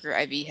that Parker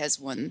Ivy has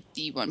won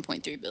the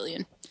 1.3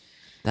 billion.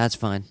 That's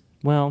fine.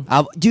 Well,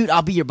 I'll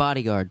be your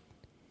bodyguard.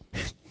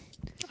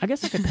 I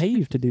guess I could pay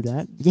you to do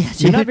that. Yeah, You're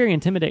dude. not very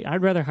intimidating.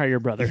 I'd rather hire your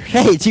brother.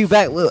 Hey,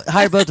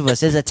 hire both of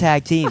us as a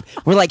tag team.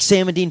 We're like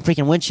Sam and Dean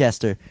freaking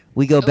Winchester.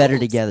 We go better Oh,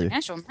 together.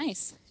 Natural,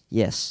 nice.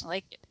 Yes. I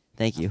like it.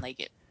 Thank you. I like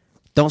it.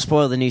 Don't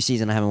spoil the new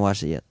season. I haven't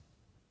watched it yet.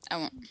 I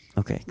won't.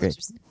 Okay, great.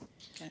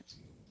 Okay.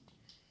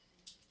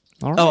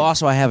 All right. Oh,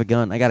 also, I have a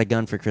gun. I got a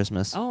gun for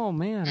Christmas. Oh,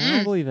 man. I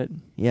don't believe it.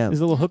 Yeah. Is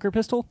it a little hooker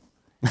pistol?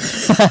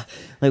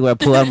 Like where I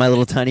pull out my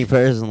little tiny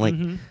purse and like,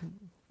 Mm-hmm.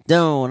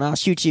 don't, I'll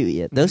shoot you.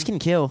 Yeah, those can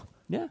kill.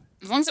 Yeah.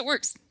 As long as it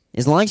works.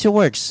 As long as it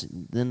works,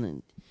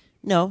 then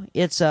no,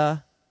 it's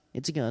a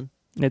gun.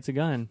 It's a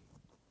gun.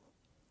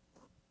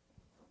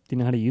 Do you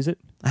know how to use it?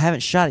 I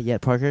haven't shot it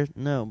yet, Parker.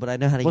 No, but I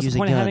know how to What's use the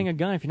a point gun. of having a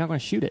gun if you're not going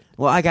to shoot it?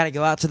 Well, I got to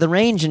go out to the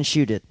range and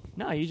shoot it.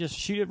 No, you just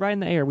shoot it right in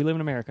the air. We live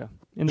in America,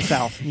 in the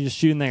South. You just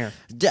shoot in the air.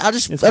 I'll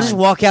just It's fine.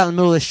 walk out in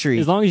the middle of the street.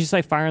 As long as you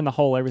say fire in the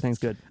hole, everything's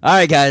good. All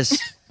right, guys,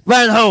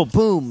 right in the hole,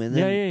 boom, and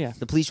then Yeah.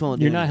 the police won't.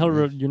 do You're not anything.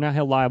 held. You're not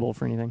held liable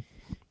for anything.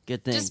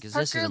 Good thing, Just because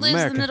this Parker is lives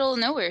America. in the middle of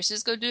nowhere, so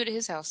just go do it at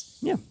his house.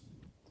 Yeah,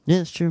 Yeah,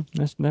 it's true.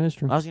 that is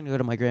true. I was gonna go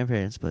to my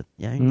grandparents, but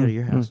yeah, I can go to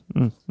your house.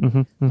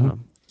 Mhm.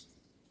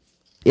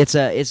 It's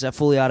a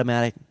fully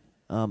automatic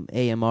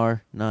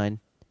AMR 9,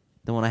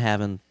 the one I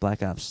have in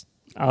Black Ops.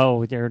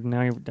 Oh,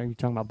 now you're talking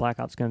about Black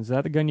Ops guns. Is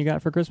that the gun you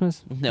got for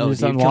Christmas? No, You dude,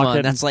 just come unlocked on,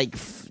 it that's like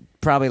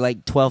probably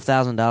like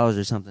 $12,000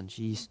 or something.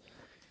 Jeez.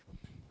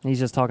 He's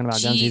just talking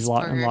about guns he's Jeez,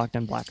 Parker. unlocked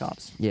in Black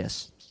Ops.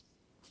 Yes.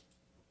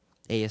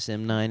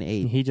 ASM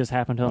 9.8 He just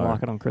happened to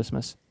unlock it on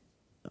Christmas.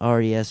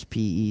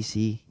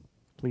 RESPECT.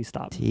 Please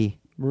stop.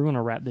 We're going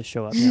to wrap this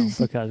show up now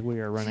because we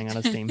are running out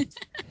of steam.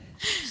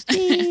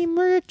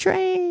 Steamer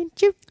train,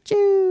 choo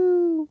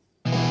choo.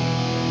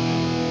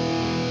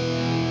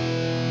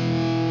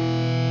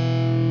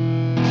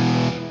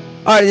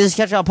 All right, this is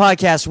Catch All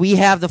Podcast. We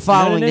have the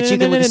following that you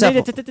can look us up.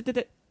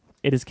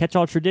 It is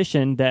catch-all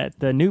tradition that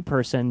the new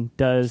person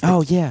does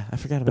Oh yeah, I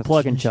forgot about the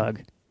plug and this. chug.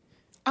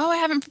 Oh, I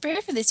haven't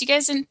prepared for this. You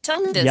guys didn't tell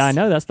me this. Yeah, I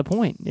know. That's the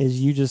point. Is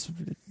you just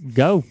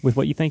go with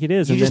what you think it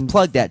is, You and just then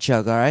plug that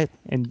chug, all right?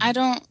 and I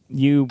don't.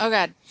 you Oh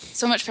God,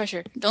 so much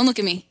pressure. Don't look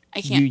at me.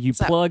 I can't. you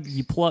Stop. plug.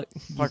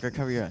 Parker,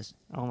 cover your eyes.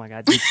 Oh my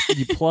God!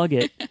 You plug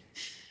it,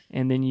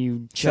 and then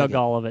you chug it.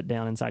 all of it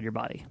down inside your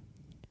body.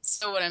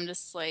 So what? I'm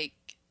just like,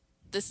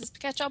 this is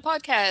Catch All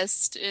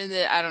Podcast, and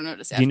then I don't know what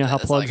to say. Do you know after how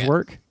that. That's all I plugs got.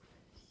 work?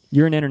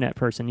 You're an internet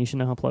person. You should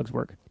know how plugs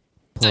work.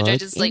 So do I Plug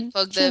just like and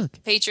plug chug. the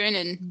patron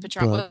and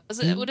Patron? Plug What is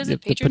it? What is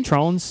it? The Patron?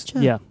 patrons.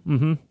 Chug. Yeah.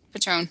 Mm-hmm.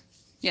 Patron.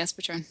 Yes,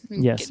 Patron. We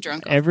can Yes. Get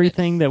drunk. off of it.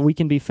 Everything that we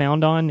can be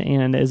found on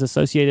and is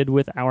associated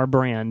with our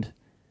brand.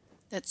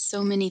 That's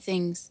so many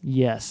things.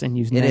 Yes, and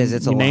you It is,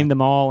 it's a you name lot.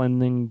 them all,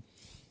 and then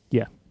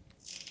yeah.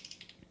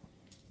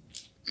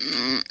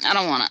 I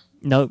don't want to.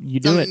 No, you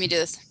Don't do make it. me do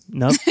this.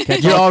 Nope.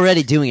 Catch You're all,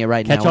 already doing it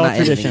right now. Catch We're all not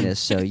editing tradition. this,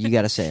 so you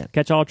got to say it.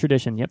 catch all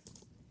tradition. Yep.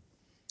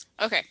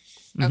 Okay.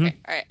 Mhm. Okay.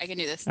 All right. I can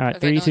do this. All right.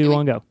 Okay, 3, don't 2, look at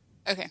 1, me. go.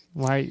 Okay.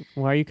 Why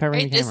are you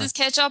covering Right. the This camera? is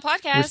Catch All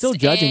Podcast. We're still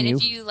judging and you.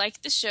 if you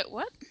like the show,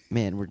 what?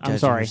 Man, we're I'm judging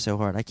sorry. her so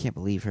hard. I can't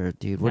believe her,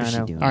 dude. What I is she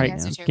know. doing All right, right You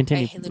now? guys are-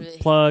 continue. I literally-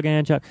 Plug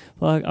and chug.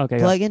 Plug. Okay.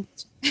 Go. Plug in.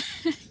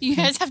 You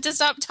guys have to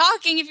stop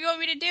talking if you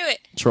want me to do it.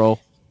 Troll.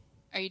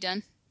 Are you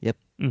done?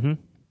 Mm-hmm.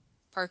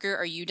 Parker,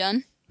 are you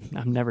done?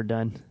 I'm never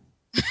done.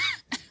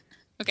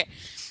 Okay.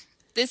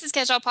 This is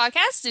Catch All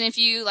Podcast, and if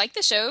you like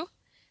the show,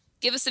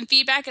 give us some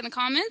feedback in the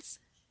comments.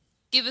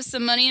 Give us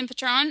some money in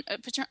Patron.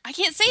 Patron. I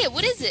can't say it.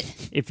 What is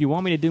it? If you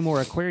want me to do more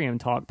aquarium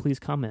talk, please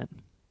comment.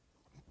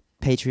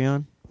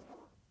 Patreon.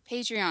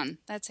 Patreon.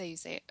 That's how you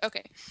say it.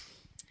 Okay.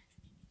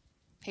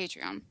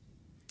 Patreon.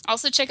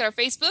 Also, check out our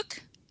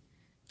Facebook.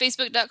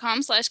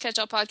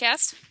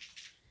 Facebook.com/catchallpodcast.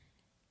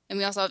 And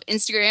we also have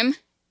Instagram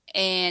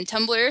and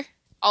Tumblr,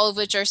 all of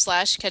which are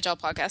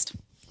 /catchallpodcast.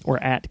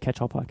 Or at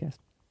Catch All Podcast.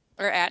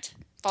 Or at.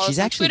 Follow She's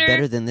us on actually Twitter.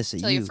 better than this at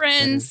Tell you. your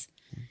friends.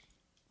 Better-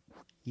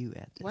 you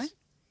at this. What?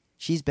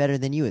 She's better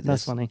than you at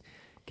That's this. funny.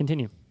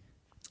 Continue.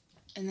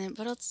 And then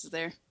what else is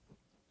there?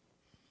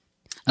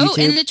 YouTube. Oh,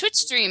 and the Twitch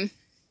stream.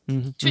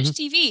 Mhm, Twitch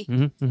TV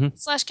Mm-hmm.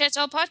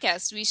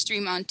 /catchallpodcast. We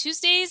stream on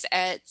Tuesdays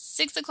at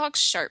 6 o'clock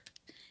sharp.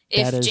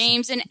 That If is-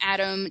 James and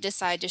Adam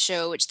decide to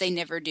show, which they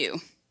never do.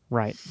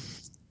 Right.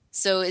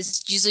 So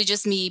it's usually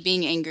just me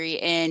being angry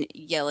and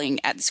yelling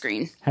at the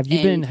screen. Have you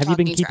and been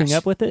talking keeping trash.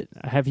 up with it?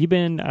 Have you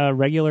been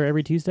regular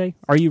every Tuesday?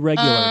 Are you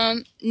regular?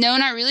 No,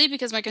 not really,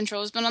 because my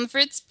controller's been on the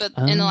fritz. But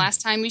in the Oh.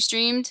 last time I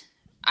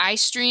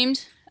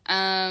streamed.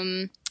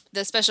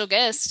 The special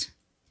guest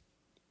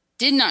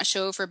did not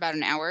show for about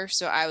an hour,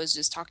 so I was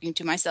just talking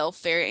to myself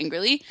very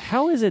angrily.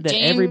 How is it that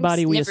James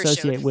everybody we never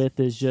associate showed. with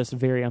is just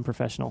very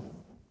unprofessional?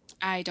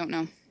 I don't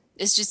know.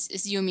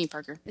 It's you and me,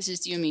 Parker. It's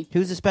just you and me.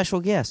 Who's the special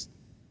guest?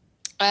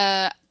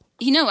 I'm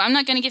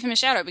not going to give him a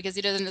shout out because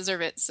he doesn't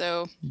deserve it.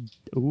 So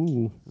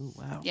Ooh. Oh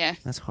wow. yeah,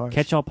 That's hard.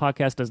 Catch All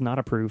Podcast does not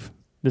approve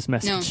this no,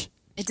 message.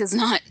 it does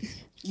not.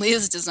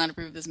 Liz does not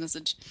approve of this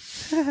message.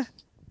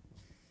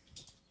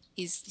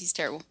 He's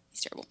terrible.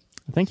 He's terrible.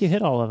 I think you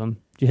hit all of them.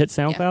 Did you hit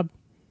SoundCloud?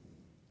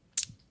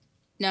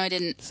 No, I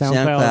didn't.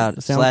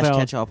 SoundCloud /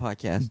 Catch All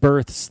Podcast.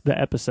 births the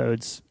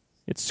episodes.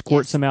 It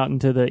squirts Yes. them out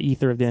into the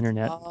ether of the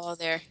internet. Oh,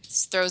 there.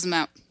 Just throws him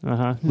out.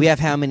 Uh-huh. We have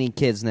how many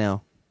kids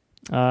now?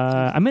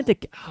 I meant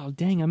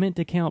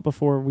to count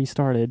before we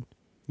started.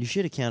 You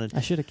should have counted.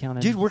 I should have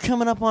counted. Dude, we're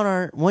coming up on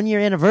our 1 year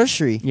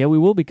anniversary. Yeah, we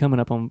will be coming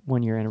up on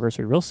 1 year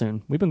anniversary real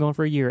soon. We've been going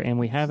for a year and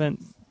we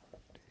haven't.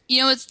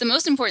 You know, what's the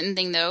most important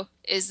thing, though,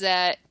 is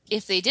that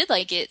if they did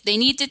like it, they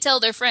need to tell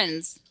their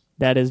friends.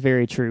 That is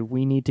very true.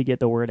 We need to get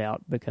the word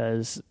out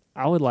because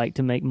I would like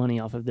to make money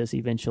off of this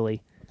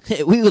eventually.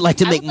 We would like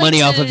to I make would like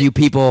money off to- of you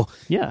people.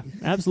 Yeah,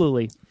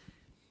 absolutely.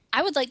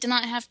 I would like to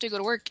not have to go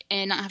to work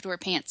and not have to wear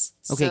pants.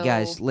 Okay, So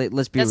guys,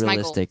 let's be that's my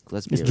goal. realistic.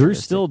 Let's be Drew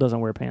realistic. still doesn't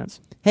wear pants.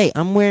 Hey,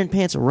 I'm wearing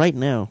pants right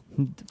now.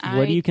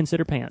 What do you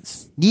consider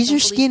pants? These Don't are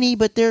believe skinny,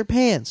 but they're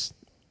pants.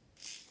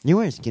 You're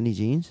wearing skinny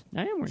jeans,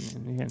 I am wearing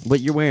them. Yeah. but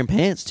you're wearing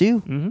pants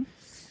too. Mm-hmm.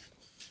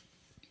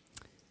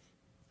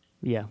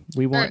 Yeah,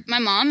 we want. My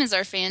mom is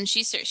our fan.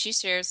 She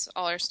shares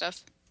all our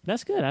stuff.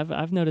 That's good.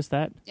 I've noticed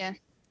that. Yeah.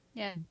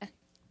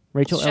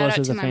 Rachel Shout Ellis out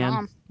is to a my fan.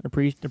 mom.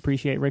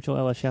 Appreciate Rachel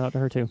Ellis. Shout out to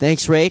her too.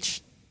 Thanks,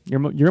 Rach. Your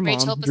Rachel, mom,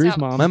 help us Drew's out.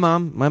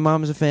 mom. My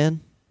mom is a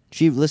fan.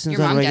 She listens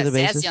Your on a mom got regular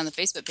basis. sassy on the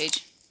Facebook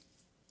page.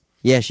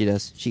 Yeah, she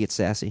does. She gets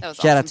sassy. That was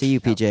Shout out awesome. to you,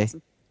 That was PJ.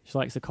 awesome. She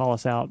likes to call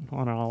us out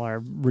on all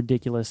our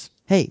ridiculous.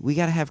 Hey, we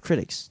gotta have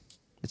critics.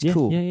 It's Yeah,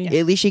 cool. yeah.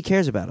 At least she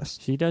cares about us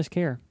She does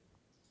care.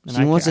 And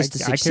She I wants ca- us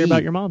to I care succeed.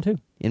 about your mom too.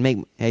 and make.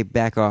 Hey,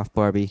 back off,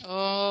 Barbie.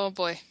 Oh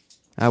boy.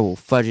 I will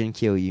fudge and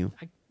kill you.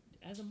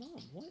 As a mom,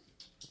 what?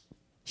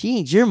 She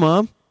ain't your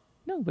mom.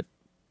 No, but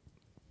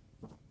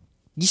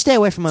You stay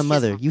away from my It's his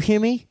mother. mom. You hear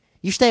me?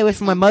 You stay away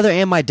from my mother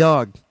and my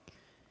dog.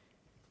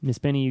 Miss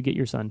Benny, you get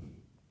your son.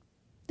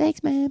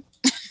 Thanks, ma'am.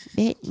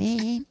 Bit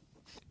me.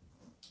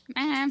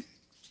 Mom.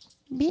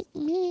 Bit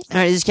me. All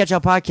right, this is Catch All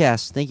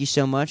Podcast. Thank you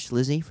so much,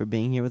 Lizzie, for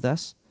being here with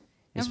us.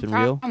 It's No been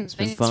real. problem. It's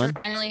been Thanks fun.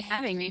 for finally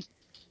having me.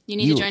 You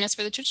need You- to join us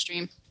for the Twitch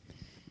stream.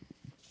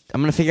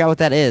 I'm gonna figure out what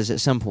that is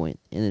at some point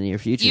in the near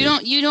future. You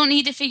don't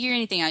need to figure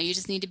anything out. You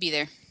just need to be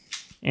there.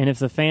 And if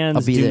the I'll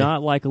fans be do there.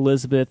 not like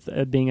Elizabeth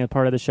being a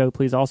part of the show,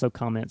 please also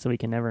comment so we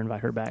can never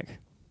invite her back.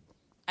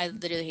 I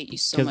literally hate you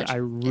so Because much. I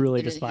really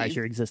literally despise hate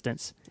your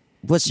existence.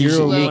 What's You're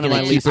your? one You're of gonna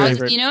my keep least her-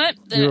 favorite- You know what?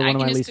 Then You're I one of can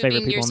my just least quit favorite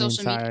being your people on the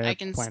social media. entire I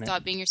can planet.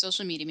 stop being your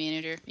social media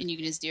manager, and you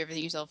can just do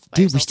everything yourself. By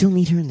Dude, we yourself. still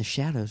need her in the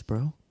shadows,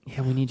 bro.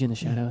 Yeah, we need you in the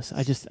shadows.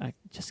 I just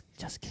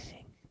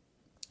kidding.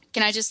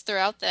 Can I just throw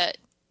out that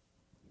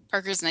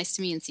Parker's nice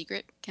to me in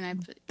secret? Can I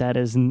put? That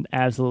is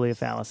absolutely a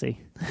fallacy.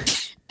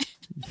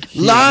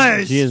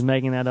 Lies. She is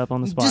making that up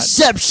on the spot.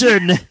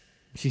 Deception.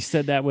 She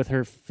said that with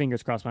her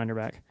fingers crossed behind her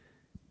back.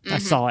 I Mm-hmm.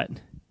 saw it.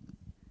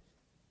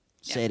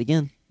 Say it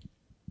again.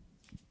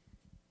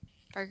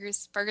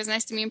 Parker's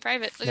nice to me in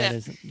private. Look That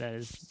at that.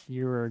 is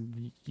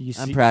you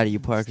see, I'm proud of you,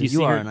 Parker. you You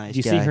see are her, a nice do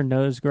you guy. see her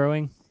nose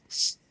growing?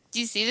 Do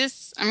you see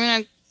this? I'm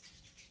gonna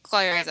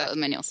claw your eyes out with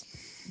my nails.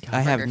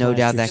 I have Parker. no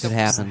doubt You're that could I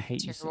happen.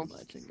 hate you so Terrible.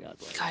 much. and God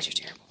bless God, you.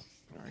 you're terrible.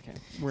 Okay,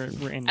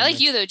 we're ending I like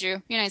this. you though,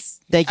 Drew. You're nice.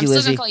 Thank you, I'm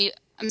Lizzie.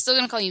 still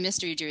gonna call you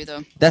Mystery Drew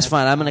though. That's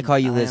fine. I'm gonna call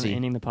you I am Lizzie.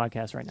 ending the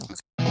podcast right now.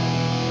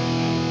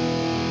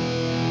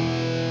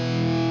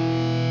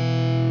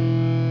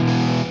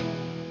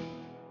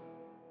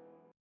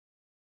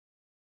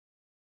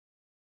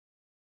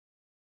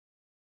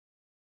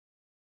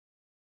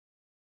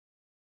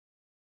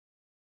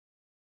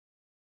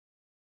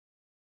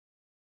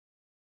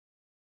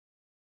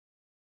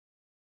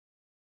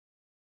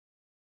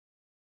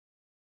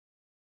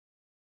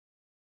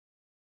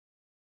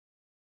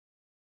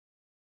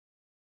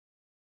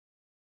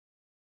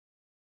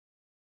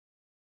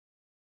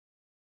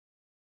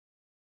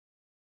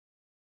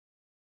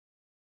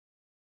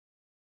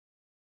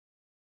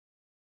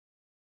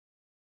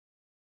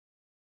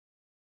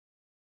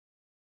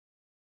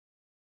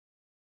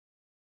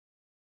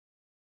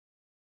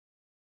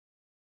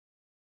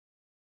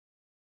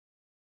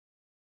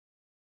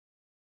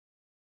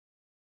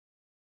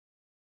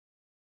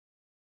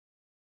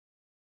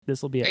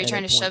 This will be. Are you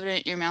trying to shove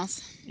it in your mouth?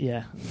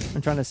 Yeah,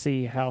 I'm trying to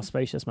see how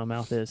spacious my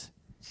mouth is.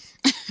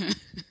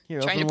 Here,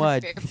 Trying open to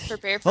wide.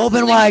 prepare for Open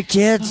something? wide,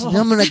 kids.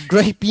 I'm gonna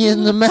grape you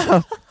in the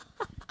mouth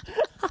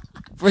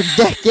for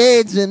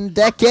decades and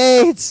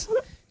decades.